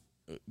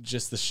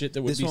 just the shit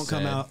that would This be won't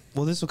come said. out.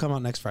 Well, this will come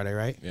out next Friday,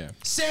 right? Yeah.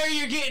 Sarah,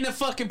 you're getting a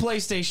fucking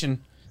PlayStation.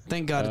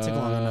 Thank God it took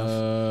long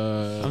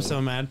enough. I'm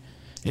so mad.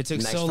 It took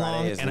Next so Friday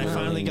long, is and I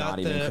literally finally not got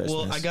even the.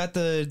 Well, Christmas. I got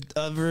the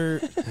other.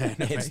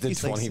 It's the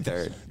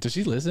 23rd. Does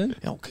she listen?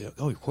 Okay.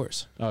 Oh, of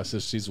course. Oh, so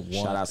she's one.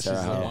 Shout out she's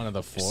Sarah Ho. one of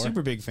the 4.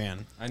 Super big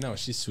fan. I know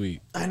she's sweet.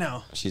 I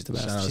know. She's the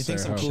best. Shout out She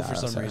thinks I'm Sarah cool Ho. for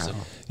Shout out some Sarah reason.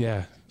 Ho.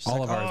 Yeah, all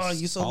Like, of ours. oh,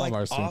 you so all like of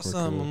ours think we're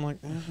awesome. cool. I'm like,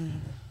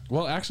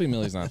 Well, actually,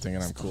 Millie's not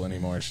thinking I'm cool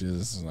anymore.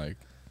 She's like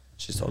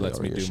She's totally lets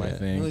over me your do my shit.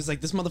 thing. he's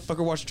like, this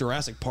motherfucker watched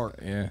Jurassic Park.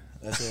 Yeah.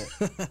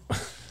 That's it.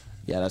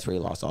 Yeah, that's where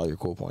you lost all your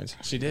cool points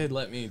She did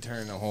let me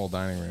turn the whole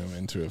dining room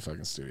into a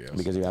fucking studio.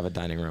 because you have a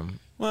dining room.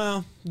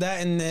 Well,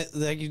 that and that,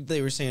 like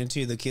they were saying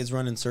too, the kids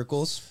run in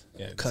circles.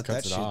 Yeah, it just cut that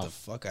cuts it shit off. the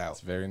fuck out.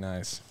 It's very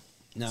nice.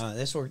 No,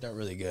 this worked out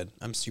really good.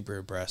 I'm super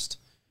impressed.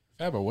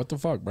 Fabo, what the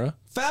fuck, bro?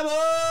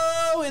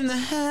 Fabo in the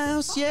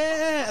house,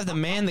 yeah. The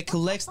man that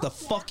collects the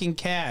fucking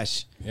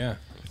cash. Yeah.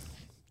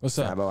 What's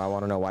up? Fabo, I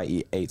want to know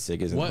why 8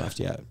 Sig isn't What? left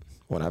yet.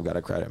 When I've got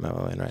a credit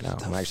memo in right now,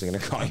 I'm actually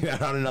gonna call you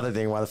out on another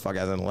thing. Why the fuck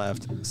hasn't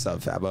left? Sub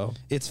Fabo.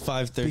 It's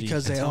 5:30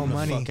 Because they Tell owe him to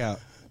money. Fuck out.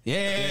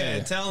 Yeah,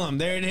 tell them.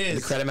 There it The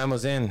is. credit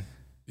memo's in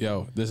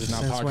Yo, this is not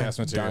Since when? podcast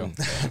material.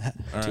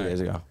 All 2 days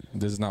ago.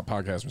 This is not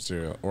podcast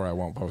material, or I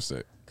won't post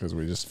it because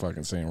we're just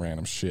fucking saying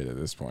random shit at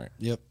this point.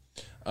 Yep.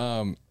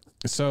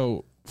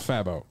 So,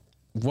 Fabo,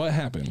 what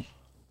happened?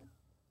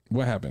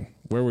 What happened?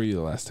 Where were you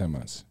the last 10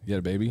 months? You had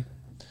a baby?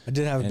 I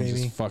did have a And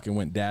baby. just fucking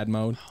went dad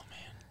mode?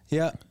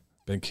 Yeah.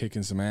 Been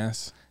kicking some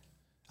ass?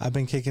 I've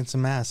been kicking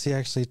some ass. He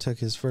actually took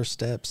his first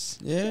steps.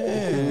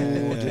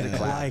 Yeah.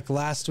 Like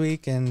last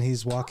week, and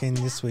he's walking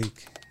this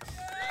week.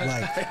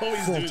 Like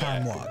full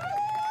time walk.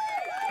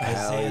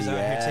 Isaiah's out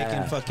here yeah.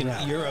 taking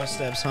fucking Euro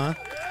steps, huh?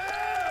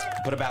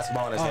 Put a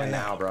basketball in his hand yeah.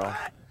 now, bro.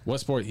 What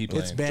sport he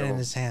playing? It's been in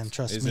his hand.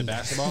 Trust Is me. it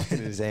basketball? In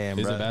his hand,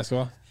 Is bro. it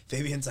basketball?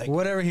 Fabian's like,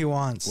 Whatever he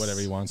wants. Whatever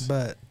he wants.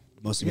 But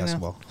mostly you know.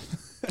 basketball.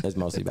 It's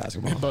mostly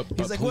basketball. But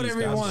He's like, please, whatever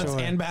he basketball. wants Sure.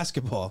 and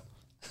basketball.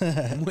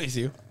 I'm with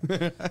you.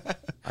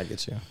 I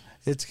get you.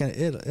 it's gonna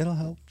it'll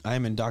help. I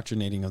am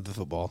indoctrinating of the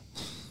football.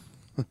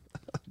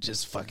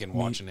 Just fucking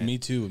watching it. Me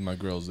too with my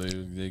girls.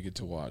 They get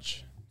to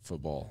watch.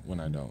 football when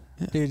I don't.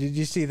 Dude, did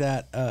you see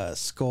that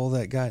skull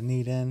that got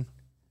kneed in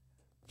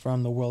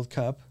from the World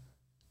Cup?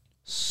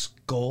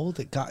 Skull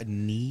that got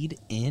kneed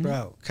in?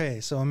 Bro, okay,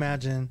 so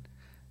imagine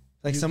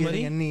Like you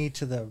somebody? getting a knee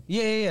to the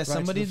Yeah. right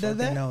Somebody to the did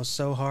that? fucking nose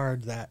so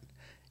hard that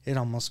it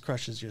almost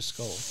crushes your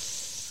skull.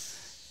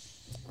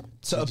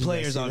 So Did you guys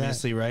players, see that?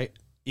 obviously, right?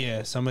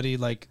 Yeah, somebody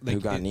like Who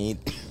got it- kneed?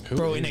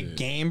 Bro, Who in a is it?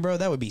 game, bro,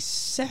 that would be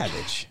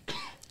savage.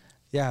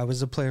 Yeah, it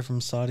was a player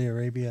from Saudi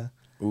Arabia.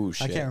 Ooh, I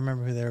shit. can't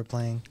remember who they were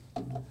playing,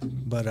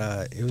 but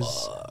it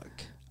was.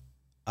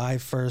 I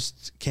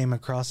first came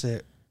across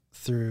it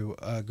through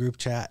a group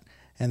chat,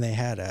 and they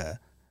had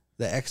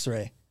the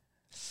X-ray,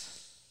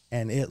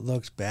 and it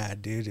looked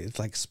bad, dude. It's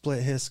like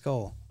split his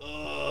skull.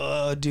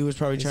 Dude was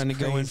probably It's trying to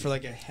go in crazy. for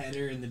like a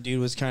header, and the dude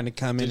was trying to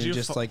come in Did and you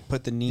just fo- like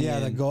put the knee Yeah,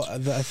 in.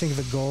 I think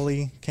the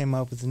goalie came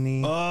up with the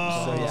knee.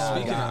 Oh, So, Yeah,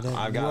 speaking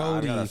I've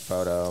got a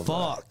photo.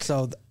 but- fuck.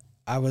 So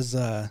I was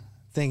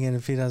thinking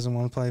if he doesn't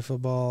want to play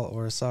football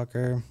or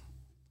soccer,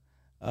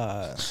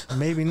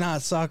 maybe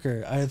not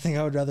soccer. I think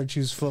I would rather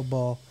choose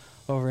football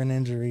over an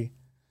injury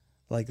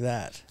like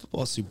that.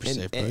 Football's super And-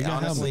 safe, bro. and You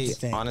gotta have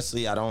them.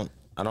 honestly, I don't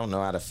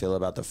know how to feel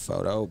about the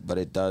photo, but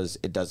it does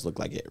look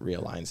like it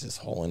realigns his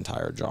whole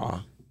entire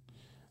jaw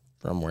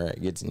from where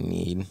it gets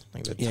kneed.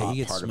 Like the Yeah, he top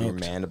gets part of your smoked.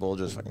 mandible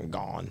just fucking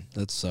gone.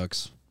 That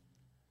sucks.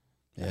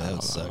 I Yeah, don't that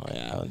know. sucks.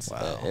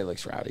 Yeah, it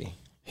looks rowdy.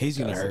 He's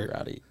gonna It does look hurt.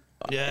 rowdy.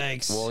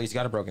 Yikes. Well, he's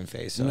got a broken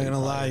face. So I'm not he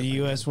gonna probably lie, the hurt.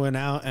 U.S. went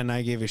out and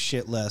I gave a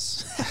shit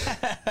less.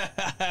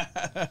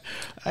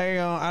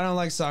 I don't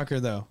like soccer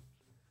though.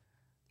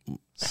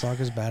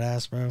 Soccer's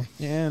badass, bro.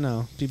 Yeah,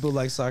 no. People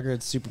like soccer.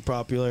 It's super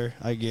popular.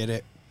 I get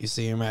it. You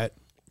see him at,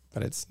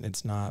 But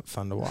it's not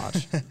fun to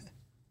watch.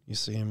 you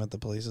see him at the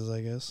places.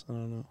 I guess I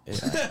don't know.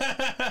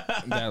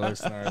 That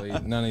looks gnarly.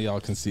 None of y'all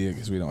can see it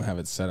because we don't have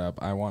it set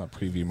up. I want a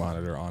preview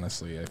monitor.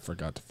 Honestly, I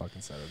forgot to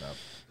fucking set it up.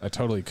 I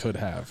totally could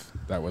have.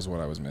 That was what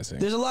I was missing.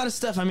 There's a lot of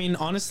stuff. I mean,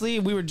 honestly,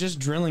 we were just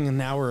drilling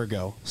an hour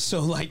ago, so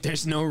like,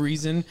 there's no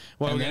reason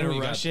why And we're then gonna we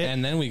got- rush it.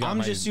 and then we got I'm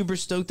my- just super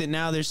stoked that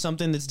now there's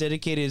something that's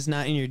dedicated. It's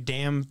not in your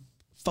damn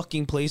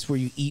fucking place where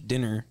you eat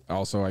dinner.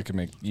 Also, I can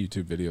make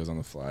YouTube videos on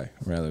the fly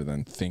rather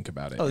than think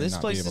about it. Oh, and this not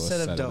place be able is to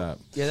set up it dope.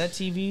 Yeah, that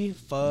TV.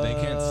 Fucks. They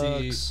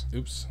can't see.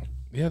 Oops.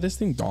 Yeah, this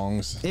thing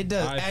dongs. It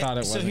does. I thought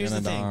it so wasn't here's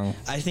gonna the thing. dong.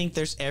 I think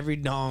there's every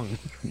dong.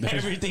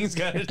 Everything's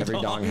got a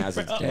Every dong has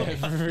its bro. day.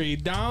 Every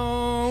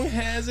dong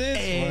has its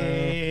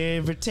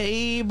world. Every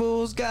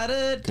table's got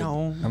a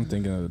dong. I'm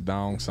thinking of the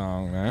dong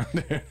song now.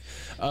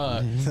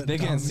 They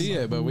can't see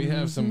it, but we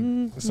have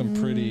some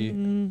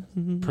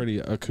pretty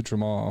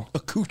accoutrement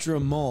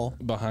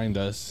Accoutrement. behind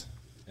us,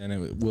 and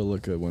it will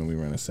look good when we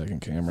run a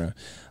second camera.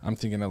 I'm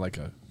thinking of like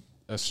a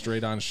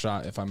straight on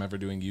shot if I'm ever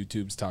doing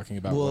YouTube's talking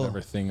about Well, whatever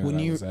thing when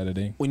that I you- was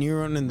editing. When you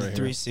were running the Right here.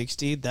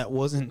 360, that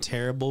wasn't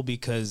terrible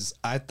because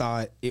I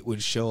thought it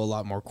would show a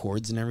lot more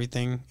chords and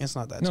everything. It's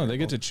not that. No, terrible. they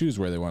get to choose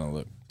where they want to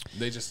look.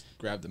 They just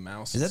grab the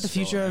mouse. Is that the and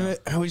scroll future of down.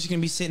 it? Are we just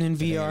gonna be sitting in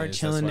VR, is.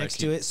 chilling That's why I next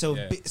to keep- it? So,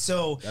 yeah.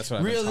 so That's what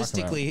I've been talking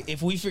realistically,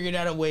 if we figured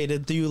out a way to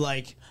do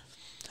like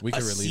We a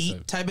could release seat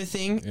it. type of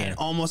thing, Yeah. and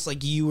almost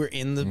like you were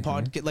in the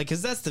podcast, like,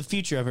 because that's the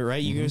future of it,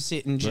 right? You go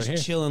sit and just here.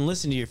 chill and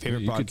listen to your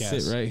favorite You podcast.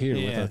 could sit right here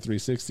with Yeah. our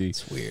 360.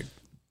 It's weird.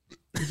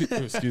 Oh,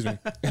 excuse me.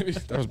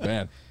 That was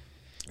bad.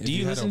 If Do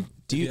you had listen?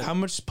 a- if How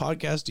much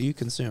podcast do you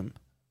consume?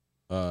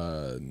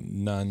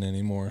 None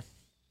anymore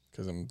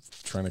because I'm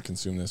trying to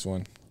consume this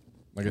one.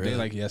 Like a day Really?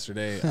 like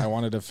yesterday, I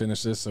wanted to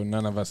finish this, so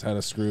none of us had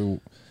a screw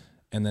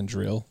and then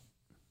drill.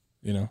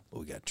 You know, Oh,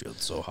 we got drilled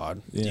so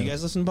hard. Yeah. Do you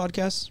guys listen to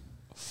podcasts?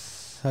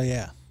 Hell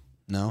yeah.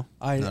 No.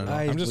 I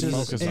I'm just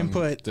focused on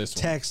input this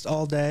one. text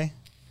all day,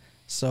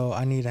 so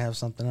I need to have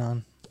something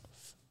on.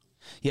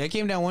 Yeah, I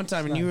came down one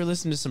time and you were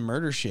listening to some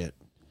murder shit.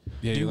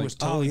 yeah, Dude you was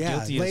totally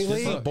guilty as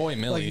lately, fuck. Like boy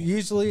Millie. like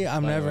usually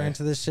I'm by the never way.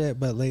 into this shit,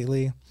 but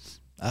lately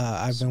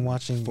I've been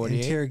watching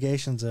 48?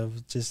 interrogations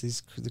of just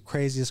the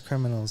craziest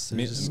criminals,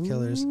 they're just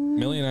killers.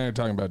 Millie and I are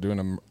talking about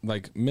doing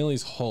like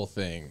Millie's whole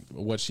thing.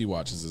 What she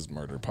watches is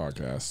murder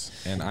podcasts,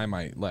 and I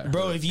might let her.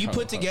 Bro, if you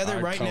put together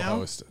our right now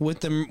co-host. with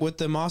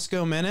the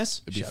Moscow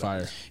Menace, It'd be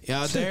fire.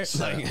 yeah, out there,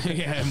 like,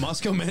 yeah,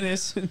 Moscow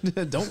Menace,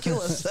 don't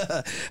kill us.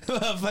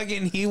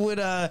 Fucking, he would.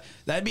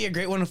 That'd be a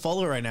great one to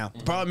follow right now.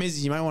 Problem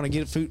is, you might want to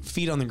get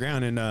feet on the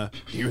ground, and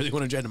do you really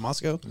want to drive to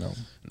Moscow?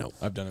 No,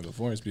 I've done it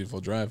before. It's a beautiful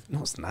drive. no,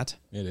 it's not.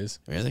 It is.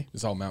 Really?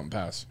 It's all mountain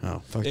pass.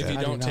 Oh, fuck If that. you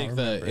I do don't not take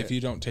remember if you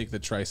don't take the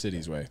Tri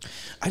Cities way,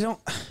 I don't.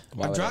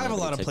 Why I would drive a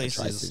anybody lot of take the places.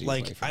 Tri-Cities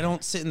Like, away from I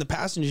don't sit in the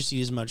passenger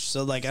seat as much,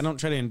 so like I don't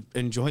try to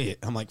enjoy it.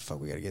 I'm like, fuck,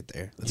 we gotta get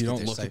there. Let's you get don't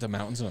there look safe. at the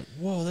mountains and like,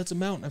 whoa, that's a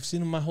mountain. I've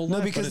seen them my whole No,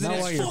 life. because but then not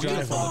it's while you're fucking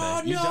driving.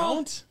 fun. You No.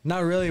 don't.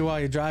 Not really while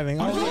you're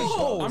driving. I'm, Only-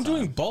 doing, I'm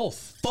doing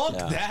both. Fuck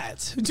Yeah.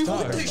 that, dude.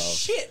 What the both.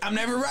 shit? I'm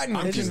never riding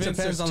one. It just convinced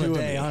depends there's on the two of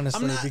day, me.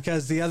 honestly. I'm not-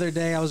 Because the other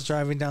day I was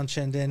driving down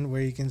Chinden,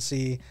 where you can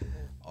see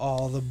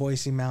all the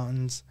Boise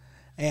Mountains,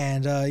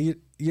 and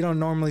you don't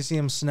normally see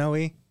them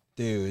snowy.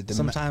 Dude.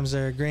 Sometimes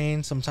they're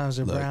green, sometimes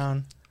they're Look.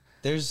 brown.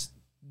 There's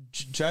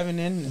driving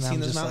in and And seeing I'm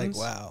those just mountains.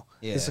 like, wow,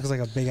 Yeah. this looks like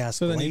a big ass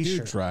So then you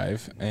glacier. do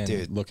drive and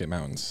Dude. look at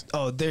mountains.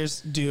 Oh,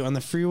 dude, on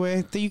the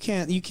freeway, you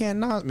can't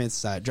not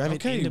miss that. Driving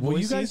into well, you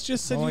Boise. guys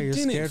just said Oh, you you're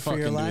didn't scared for fucking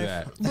your do life?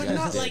 that. But You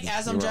not guys like did.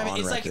 as You I'm were driving. on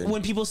It's like record.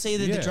 when people say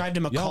that Yeah. the drive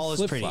to Y'all McCall is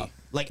pretty. flip-flop.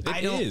 Like It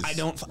I don't, is.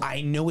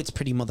 I know it's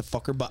pretty,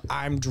 motherfucker, but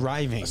I'm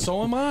driving.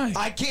 So am I.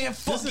 I can't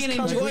fucking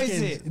kinda- enjoy You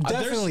can it.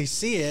 definitely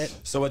see it.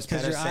 So what's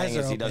 'Cause Penna your eyes saying are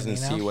is he open, doesn't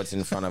you know? see what's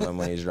in front of him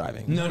when he's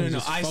driving. No,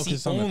 just I see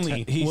focus on the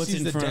only he what's sees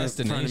in the front of me,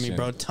 destination.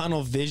 bro.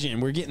 Tunnel vision.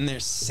 We're getting there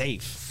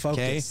safe.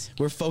 Okay, Focus.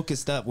 we're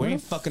focused up. We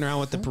ain't fucking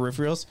around with the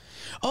peripherals.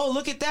 Oh,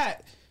 look at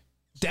that.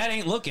 Dad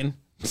ain't looking.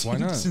 Why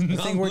not? I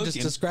think we're just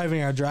looking.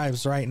 describing our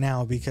drives right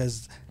now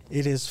because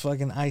it is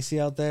fucking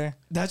icy out there,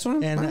 That's what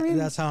I'm. and I mean,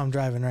 that's how I'm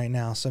driving right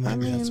now. So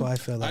maybe that's why I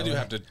feel that I do way.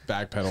 have to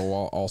backpedal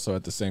while also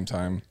at the same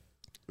time.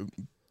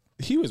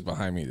 He was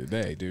behind me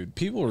today, dude.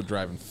 People were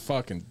driving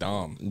fucking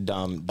dumb.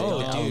 Dumb. Oh,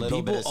 They got a dude, little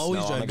people bit of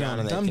always snow on the drive ground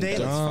and they dumb think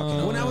daily. that's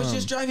fucking when I was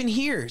just driving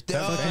here.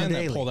 That fan that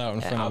daily. pulled out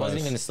in front I of wasn't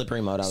us. even in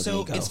slippery mode. I was So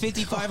Nico. it's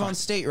 55 on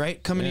State,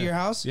 right? Coming to Yeah. your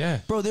house. Yeah.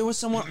 bro. There was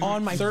someone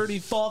on my 30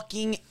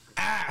 fucking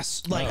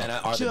ass. Like Penna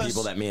are the just-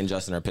 people that me and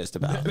Justin are pissed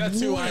about. That's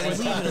who I was.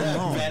 Leave it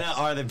alone. Penna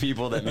are the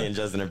people that me and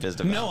Justin are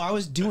pissed about. No, I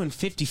was doing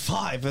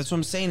 55. That's what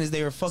I'm saying. Is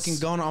they were fucking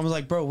going. I was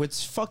like, bro,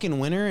 it's fucking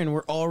winter and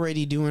we're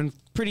already doing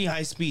pretty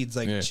high speeds.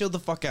 Like, Yeah. chill the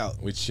fuck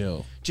out. We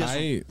chill. Just I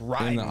in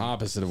riding. the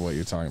opposite of what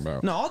you're talking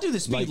about. No, I'll do the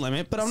speed Like,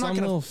 limit, but I'm not some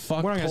gonna. little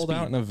fuck we're not gonna pulled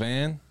out speed. in a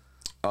van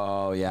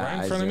Oh yeah, right in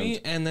I front of me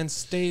zoomed. and then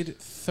stayed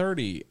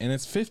 30, and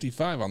it's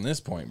 55 on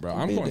this point, bro.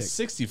 I'm Be a going dick.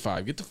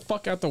 65. Get the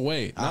fuck out the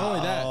way. Not only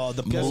that, Oh,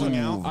 the guess pulling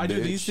what? out. I do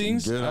Bitch, these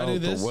things. get I do out the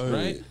this, way.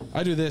 right?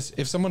 I do this.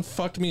 If someone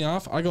fucked me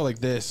off, I go like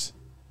this.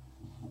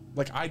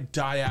 Like I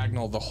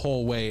diagonal the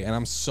whole way, and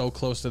I'm so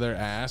close to their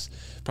ass.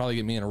 Probably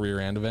get me in a rear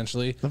end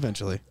eventually,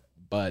 Eventually,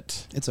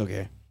 but it's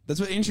okay. That's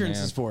what insurance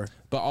man. is for.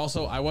 But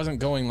also, I wasn't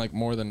going like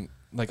more than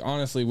like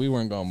honestly, we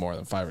weren't going more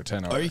than 5 or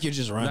 10. Or you could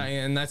just run.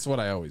 And that's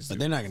what I always do. But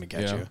they're not gonna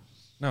catch you.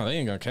 No, they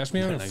ain't gonna catch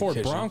me. I'm in a They're not Ford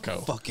gonna catch you.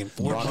 Bronco. Fucking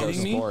Ford Bronco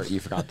kidding me? Sport. You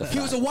forgot the. He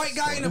was a white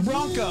guy in a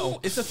Bronco.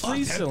 It's a Fuck,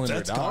 3-cylinder,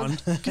 that's dog.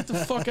 Get the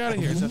fuck out of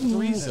here. It's a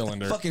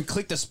 3-cylinder. Fucking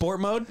click the sport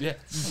mode. Yeah.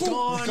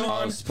 Gone.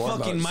 Oh, sport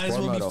Fucking mode- might as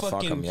sport well be mode will fuck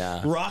fucking 'em,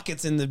 yeah.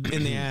 rockets in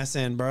the ass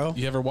end, bro.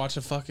 You ever watch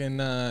a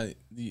fucking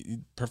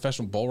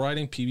professional bull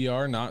riding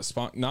PBR?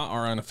 Not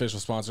our unofficial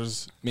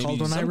sponsors. Maybe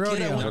Called When I some Rodeo.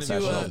 Kid I went to,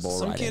 Professional bull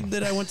some riding. kid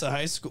that I went to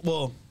high school.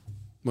 Well,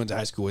 went to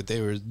high school with.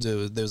 There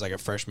was like a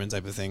freshman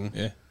type of thing.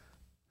 Yeah.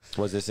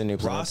 Was this a new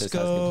Plymouth? This has New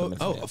Roscoe.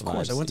 Plymouth Oh, vibes. of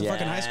course. I went to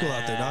fucking high school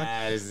out there,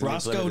 Yeah, this dog. is New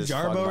Roscoe Plymouth, this is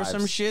Jarbo fun or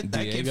some vibes. shit.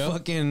 That kid Diego?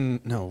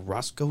 fucking no.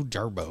 Roscoe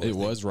Jarbo. I It think.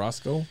 was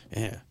Roscoe.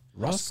 Yeah.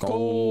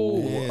 Roscoe.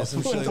 Yeah,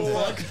 some shit like that.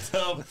 What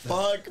the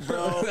fuck,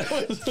 bro?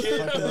 Get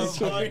the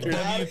fuck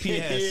out of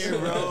here,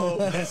 bro.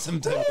 That's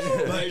some type.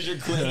 There's your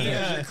clip.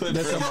 There's your clip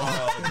for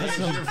tomorrow. There's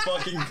your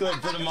fucking clip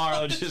for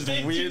tomorrow. Just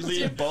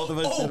weirdly, both of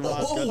us in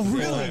Roscoe. Oh,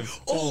 really?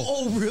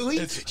 Oh,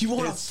 really? You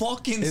want a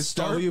fucking It's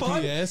start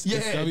button? WPS. Yeah,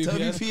 It's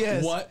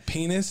WPS. What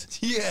penis?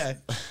 Yeah.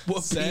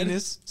 What Said?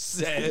 penis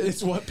said.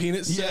 It's what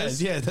penis Yes,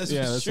 says. yeah, that's for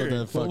that's sure. what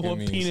that fucking what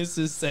means.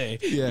 penises say.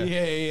 Yeah.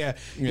 Yeah.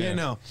 Yeah.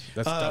 No.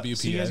 That's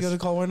So you guys WPS. go to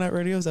Call One Night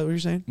Radio? Is that what you're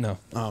saying? No.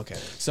 Oh, okay.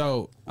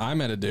 So I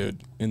met a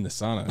dude in the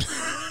sauna.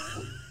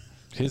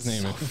 His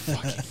name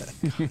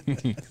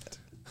is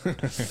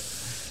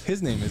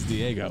his name is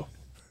Diego.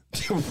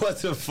 What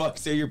the fuck?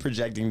 So you're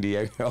projecting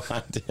Diego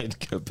onto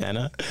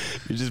Capenna?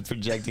 You're just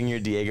projecting your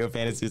Diego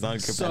fantasies on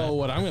Capenna? So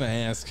what I'm gonna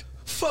ask?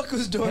 Fuck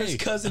was Dora's Hey.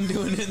 cousin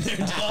doing in there,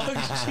 dog?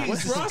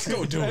 What's Jesus Roscoe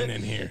Christ. doing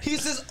in here? He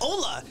says,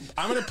 "Hola."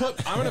 I'm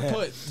gonna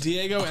put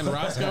Diego and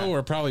Roscoe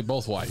are probably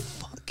both white.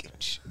 Fucking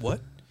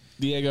what?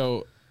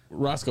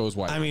 Roscoe is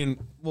white. I mean,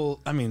 was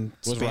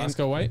Spain-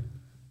 Roscoe white?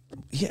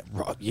 Yeah,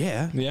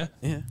 Yeah.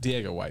 Yeah.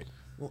 Diego white.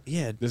 Well,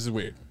 yeah. This is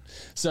weird.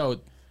 So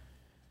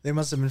They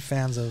must have been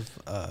fans of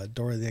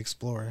Dora the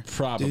Explorer.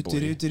 probably.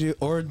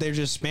 Or they're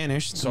just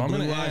Spanish. So I'm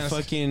gonna blue-eyed, ask-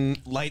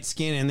 fucking light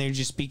skin, and they're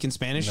just speaking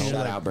Spanish. and Shout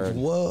you're out, like, Bird.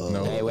 whoa.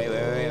 No. Hey, wait,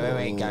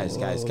 guys.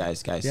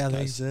 Yeah, they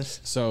guys.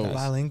 exist. So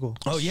Bilingual.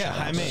 Oh yeah,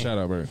 I mean, shout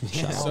out, Bird.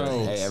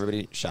 So Hey,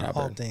 everybody, shout out,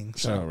 All Bird.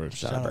 things. shout out, Bird.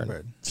 Shout out,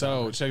 Bird.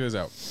 So check this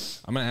out.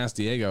 I'm gonna ask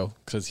Diego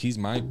because he's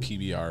my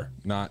PBR,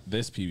 not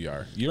this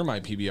PBR. You're my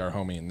PBR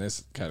homie in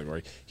this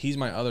category. He's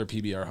my other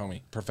PBR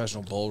homie,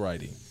 professional bull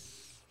riding.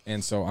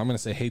 And so I'm gonna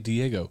say, hey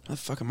Diego, how the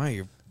fuck am I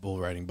your bull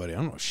riding buddy? I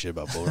don't know shit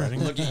about bull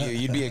riding. Look at you.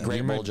 You'd be a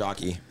great bull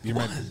jockey. you're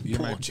my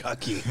bull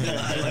jockey.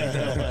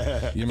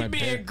 you're my Be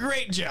a bear,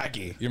 great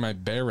jockey. you're my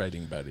bear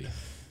riding buddy.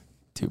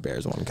 2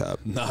 bears, 1 cup.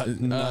 Not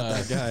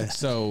that guy.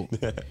 So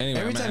anyway,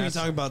 Every I'm time gonna you ask-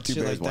 talk about Two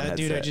shit bears, like one that,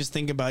 dude, I headset. just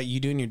think about you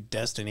doing your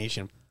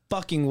destination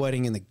fucking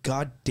wedding in the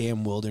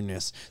goddamn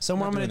wilderness.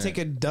 Somewhere I'm Not gonna doing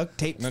take a duct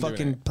tape Not doing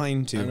fucking it.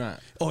 plane to. I'm not.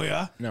 Oh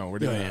yeah. No, we're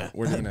doing yeah.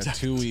 we're doing a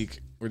 2-week.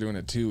 We're doing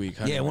a 2-week.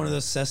 Yeah, one of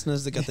those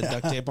Cessnas that got the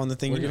duct tape on the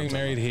thing. We're You know getting what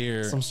I'm married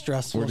here. Some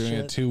stressful We're doing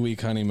a shit. 2-week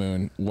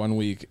honeymoon. 1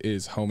 week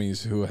is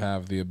homies who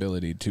have the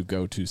ability to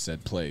go to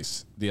said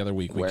place. The other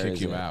week we Where kick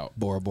is you it? out.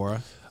 Bora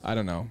Bora. I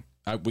don't know.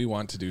 We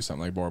want to do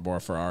something like Bora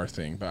Bora for our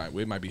thing, but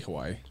it might be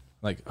Hawaii.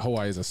 Like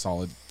Hawaii is a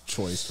solid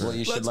choice. For Well,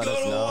 you should Let's let go us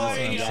to know.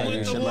 Hawaii. Yeah, I you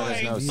went to should let us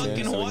Hawaii. know soon Fucking so we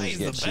can Hawaii just is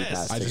get the cheap best.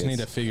 ass I just tickets.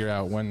 need to figure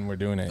out when we're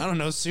doing it. I don't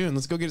know. Soon.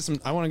 Let's go get some.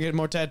 I want to get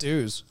more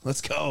tattoos.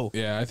 Let's go.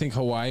 Yeah, I think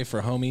Hawaii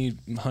for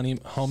Homeymoon.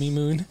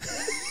 Homeymoon.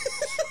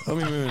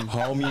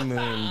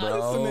 Homeymoon,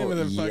 bro. That's the name of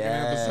the fucking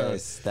episode.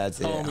 Yes, that's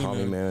it.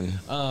 Homeymoon.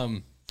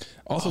 Homeymoon.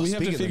 Also, we have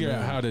speaking to of the figure out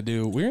moon. how to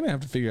do. We're gonna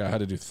have to figure out how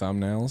to do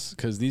thumbnails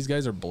because these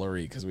guys are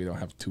blurry because we don't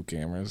have 2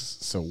 cameras.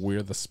 So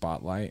we're the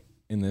spotlight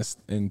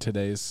in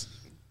today's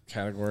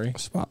category.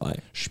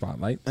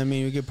 Spotlight. I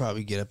mean, we could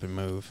probably get up and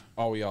move.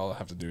 All we all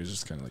have to do is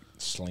just kind of like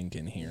slink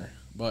in here,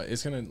 but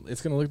it's gonna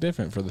look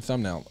different for the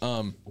thumbnail.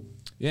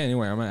 Yeah.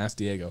 Anyway, I'm gonna ask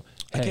Diego.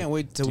 I Hey, can't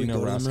wait till do we you know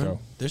go to the moon.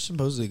 Roscoe? They're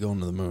supposedly going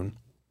to the moon.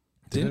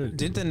 better Didn't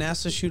do the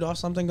NASA shoot off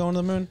something going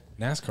to the moon?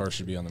 NASCAR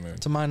should be on the moon.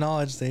 To my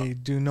knowledge, they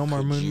do no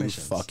more moon You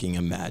missions. fucking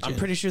imagine. I'm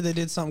pretty sure they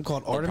did something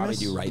called They probably Artemis.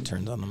 do right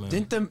turns on the moon.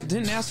 Didn't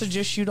NASA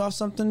just shoot off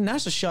something?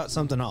 NASA shot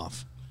something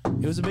off.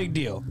 It was a big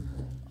deal.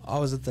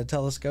 Oh, was it the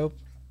telescope?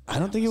 I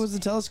don't think it was the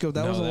telescope.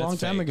 That No, was a that's long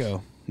time fake.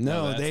 ago.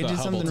 No, that's they the did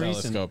Hubble something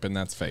recent. telescope, and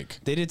that's fake.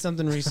 They did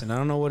something recent. I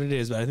don't know what it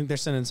is, but I think they're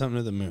sending something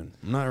to the moon.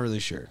 I'm not really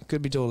sure.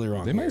 Could be totally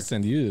wrong. They here. might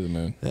send you to the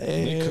moon.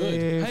 They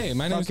could. Hey,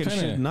 my name's fucking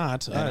Penna. should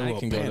not. And I will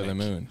can go to panic. the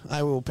moon.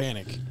 I will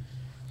panic.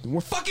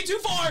 We're fucking too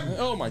far.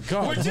 Oh my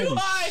god, We're too holy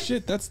high.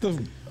 Shit, that's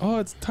the. Oh,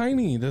 it's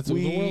tiny. That's the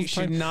We world's should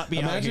tiny. not be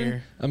out imagine,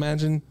 here.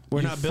 Imagine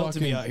We're you not built to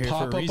be fucking out here for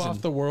Pop a up reason.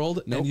 off the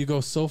world, Nope. and you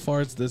go so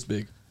far, it's this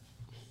big.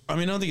 I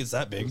mean, I don't think it's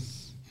that big.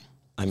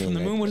 I mean, From the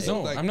moon, what is it No,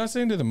 look like? I'm not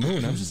saying to the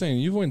moon. I'm just saying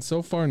you went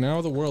so far. Now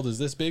the world is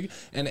this big,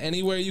 and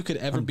anywhere you could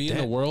ever I'm be in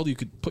the dead. world, you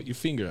could put your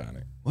finger on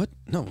it. What?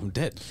 No, I'm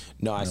dead.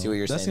 No, I see what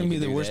you're That's saying. gonna You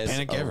be could the do worst this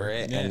panic over ever.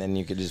 it, Yeah. and then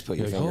you could just put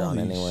your Like, finger on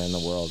holy anywhere in the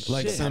world.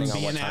 Like Shit. some depending on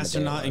be what an time of day it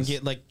astronaut and was.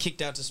 get like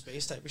kicked out to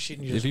space type of shit.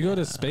 And If you go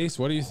to space,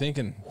 what are you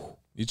thinking?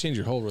 You change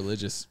your whole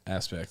religious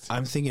aspect.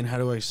 I'm thinking, how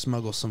do I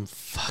smuggle some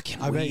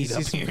fucking I bet you weed see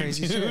up some here,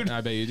 crazy dude?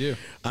 I bet you do.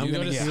 I'm you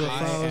gonna go to get space,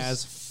 high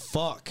as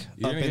fuck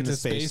You're up gonna in get the to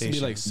space space and be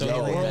station. like, so Yo,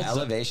 the the world's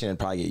elevation would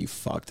probably get you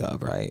fucked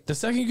up, right? the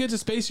second you get to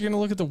space, you're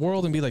gonna look at the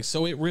world and be like,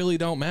 so it really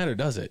don't matter,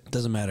 does it?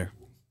 Doesn't matter.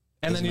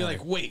 And then Doesn't you're matter.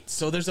 like, wait,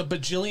 so there's a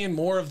bajillion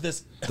more of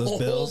this Those whole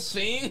bills?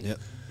 thing? Yep.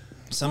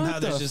 Somehow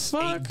What there's the just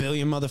fuck? 8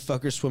 billion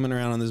motherfuckers swimming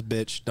around on this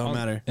bitch. Don't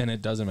matter. And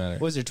it doesn't matter.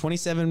 What is there?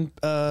 27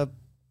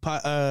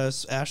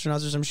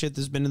 astronauts or some shit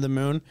that's been to the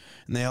moon,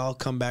 and they all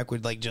come back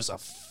with like just a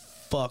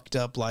fucked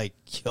up like,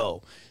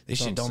 yo, this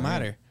what shit I'm don't saying.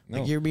 matter.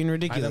 Like No. you're being I'd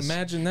ridiculous.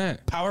 imagine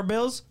that. Power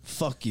bills?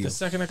 Fuck you. The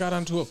second I got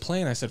onto a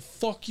plane, I said,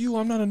 fuck you,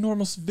 I'm not a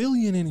normal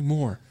civilian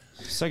anymore.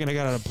 The second I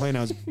got out of a plane,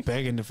 I was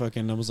begging to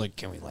fucking. I was like,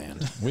 can we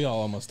land? We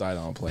all almost died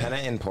on a plane. Penna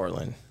in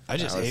Portland. I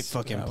just That hate was-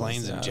 fucking that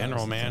planes was- in that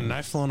general, was- man. And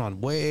I've flown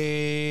on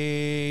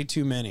way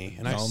too many,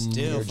 and I still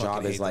Your fucking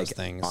job hate is like, those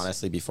things.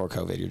 honestly, before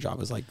COVID, your job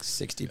was like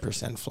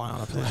 60% fly on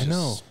a plane. I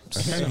know.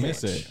 I kind of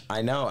miss it.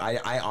 I know.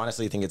 I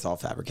honestly think it's all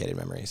fabricated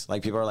memories.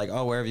 Like people are like,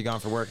 "Oh, where have you gone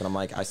for work?" And I'm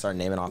like, I start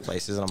naming off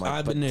places, and I'm like,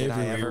 I've "But been did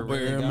I ever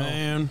everywhere, really go?"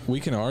 man. We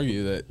can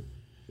argue that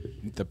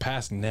the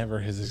past never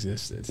has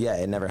existed. Yeah,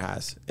 it never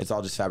has. It's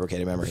all just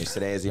fabricated memories.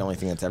 Today is the only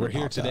thing that's ever. We're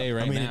here popped today, up.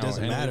 right I mean, now. it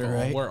doesn't and matter, we've-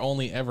 right? We're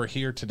only ever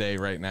here today,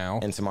 right now.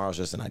 And tomorrow's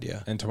just an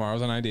idea. And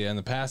tomorrow's an idea, and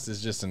the past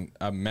is just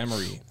a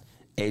memory.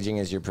 Aging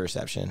is your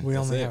perception. We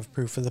only it. have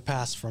proof of the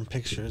past from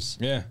pictures.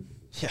 Yeah.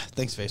 Yeah,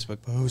 thanks, Facebook.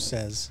 But who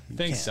says you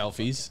Thanks, can't,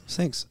 selfies.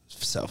 Thanks,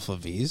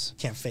 self-avies.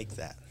 can't fake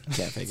that?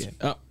 Can't fake it.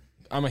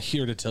 I'm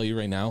here to tell you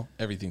right now,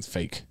 everything's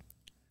fake.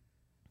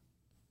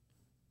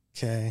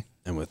 Okay.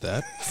 And with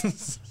that,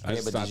 I Yeah,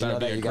 just but thought did you know that'd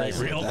be that a you great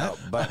guys? reel. No,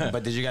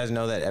 but did you guys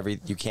know that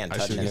you can't I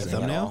touch should get a anything at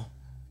thumbnail? all?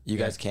 You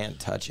guys can't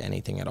touch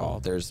anything at all.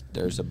 There's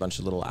a bunch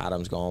of little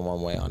atoms going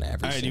one way on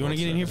every. all right, do you want to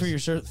get in here for your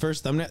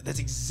first thumbnail? That's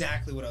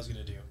exactly what I was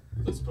gonna do.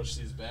 Let's push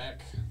these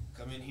back.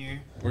 Come in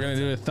here. We're gonna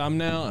do a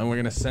thumbnail and we're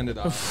gonna send it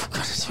off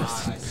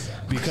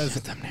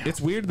because it's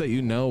weird that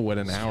you know what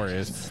an hour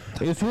is.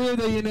 It's weird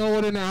that you know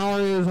what an hour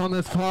is on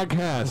this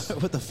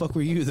podcast. What the fuck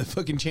were you? The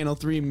fucking Channel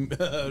 3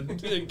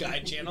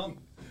 guide channel?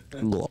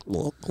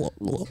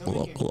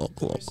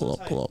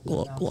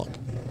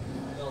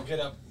 No, get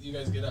up. You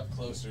guys get up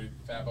closer.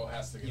 Fabo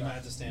has to get You might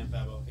have to stand,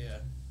 Fabo. Yeah.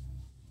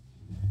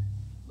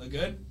 Look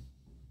good?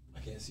 I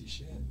can't see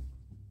shit.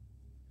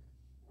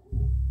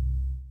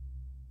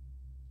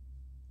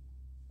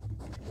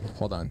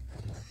 Hold on.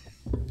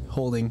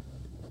 Holding.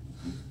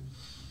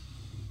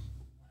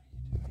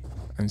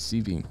 I'm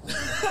seething.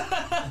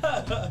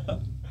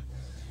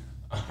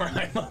 All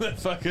right,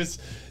 motherfuckers.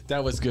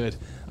 That was good.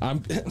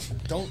 I'm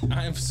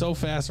so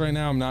fast right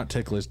now. I'm not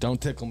ticklish. Don't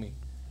tickle me.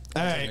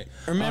 All right.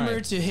 Remember All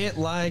right. to hit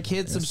like,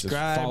 hit Just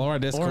subscribe. follow our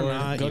Discord. Or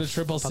not, go you to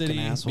Triple fucking City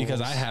assholes.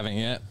 because I haven't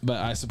yet, but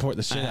I support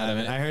the shit out of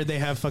it. I heard they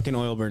have fucking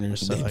oil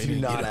burners. So They do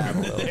not have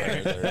oil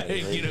burners.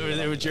 Get over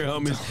there with your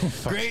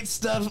homies. Great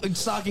stuff,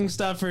 stocking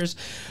stuffers.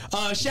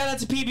 Shout out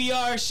to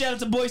PBR. Shout out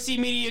to Boise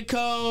Media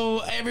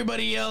Co.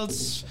 Everybody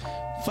else.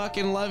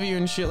 Fucking love you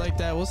and shit like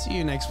that. We'll see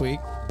you next week.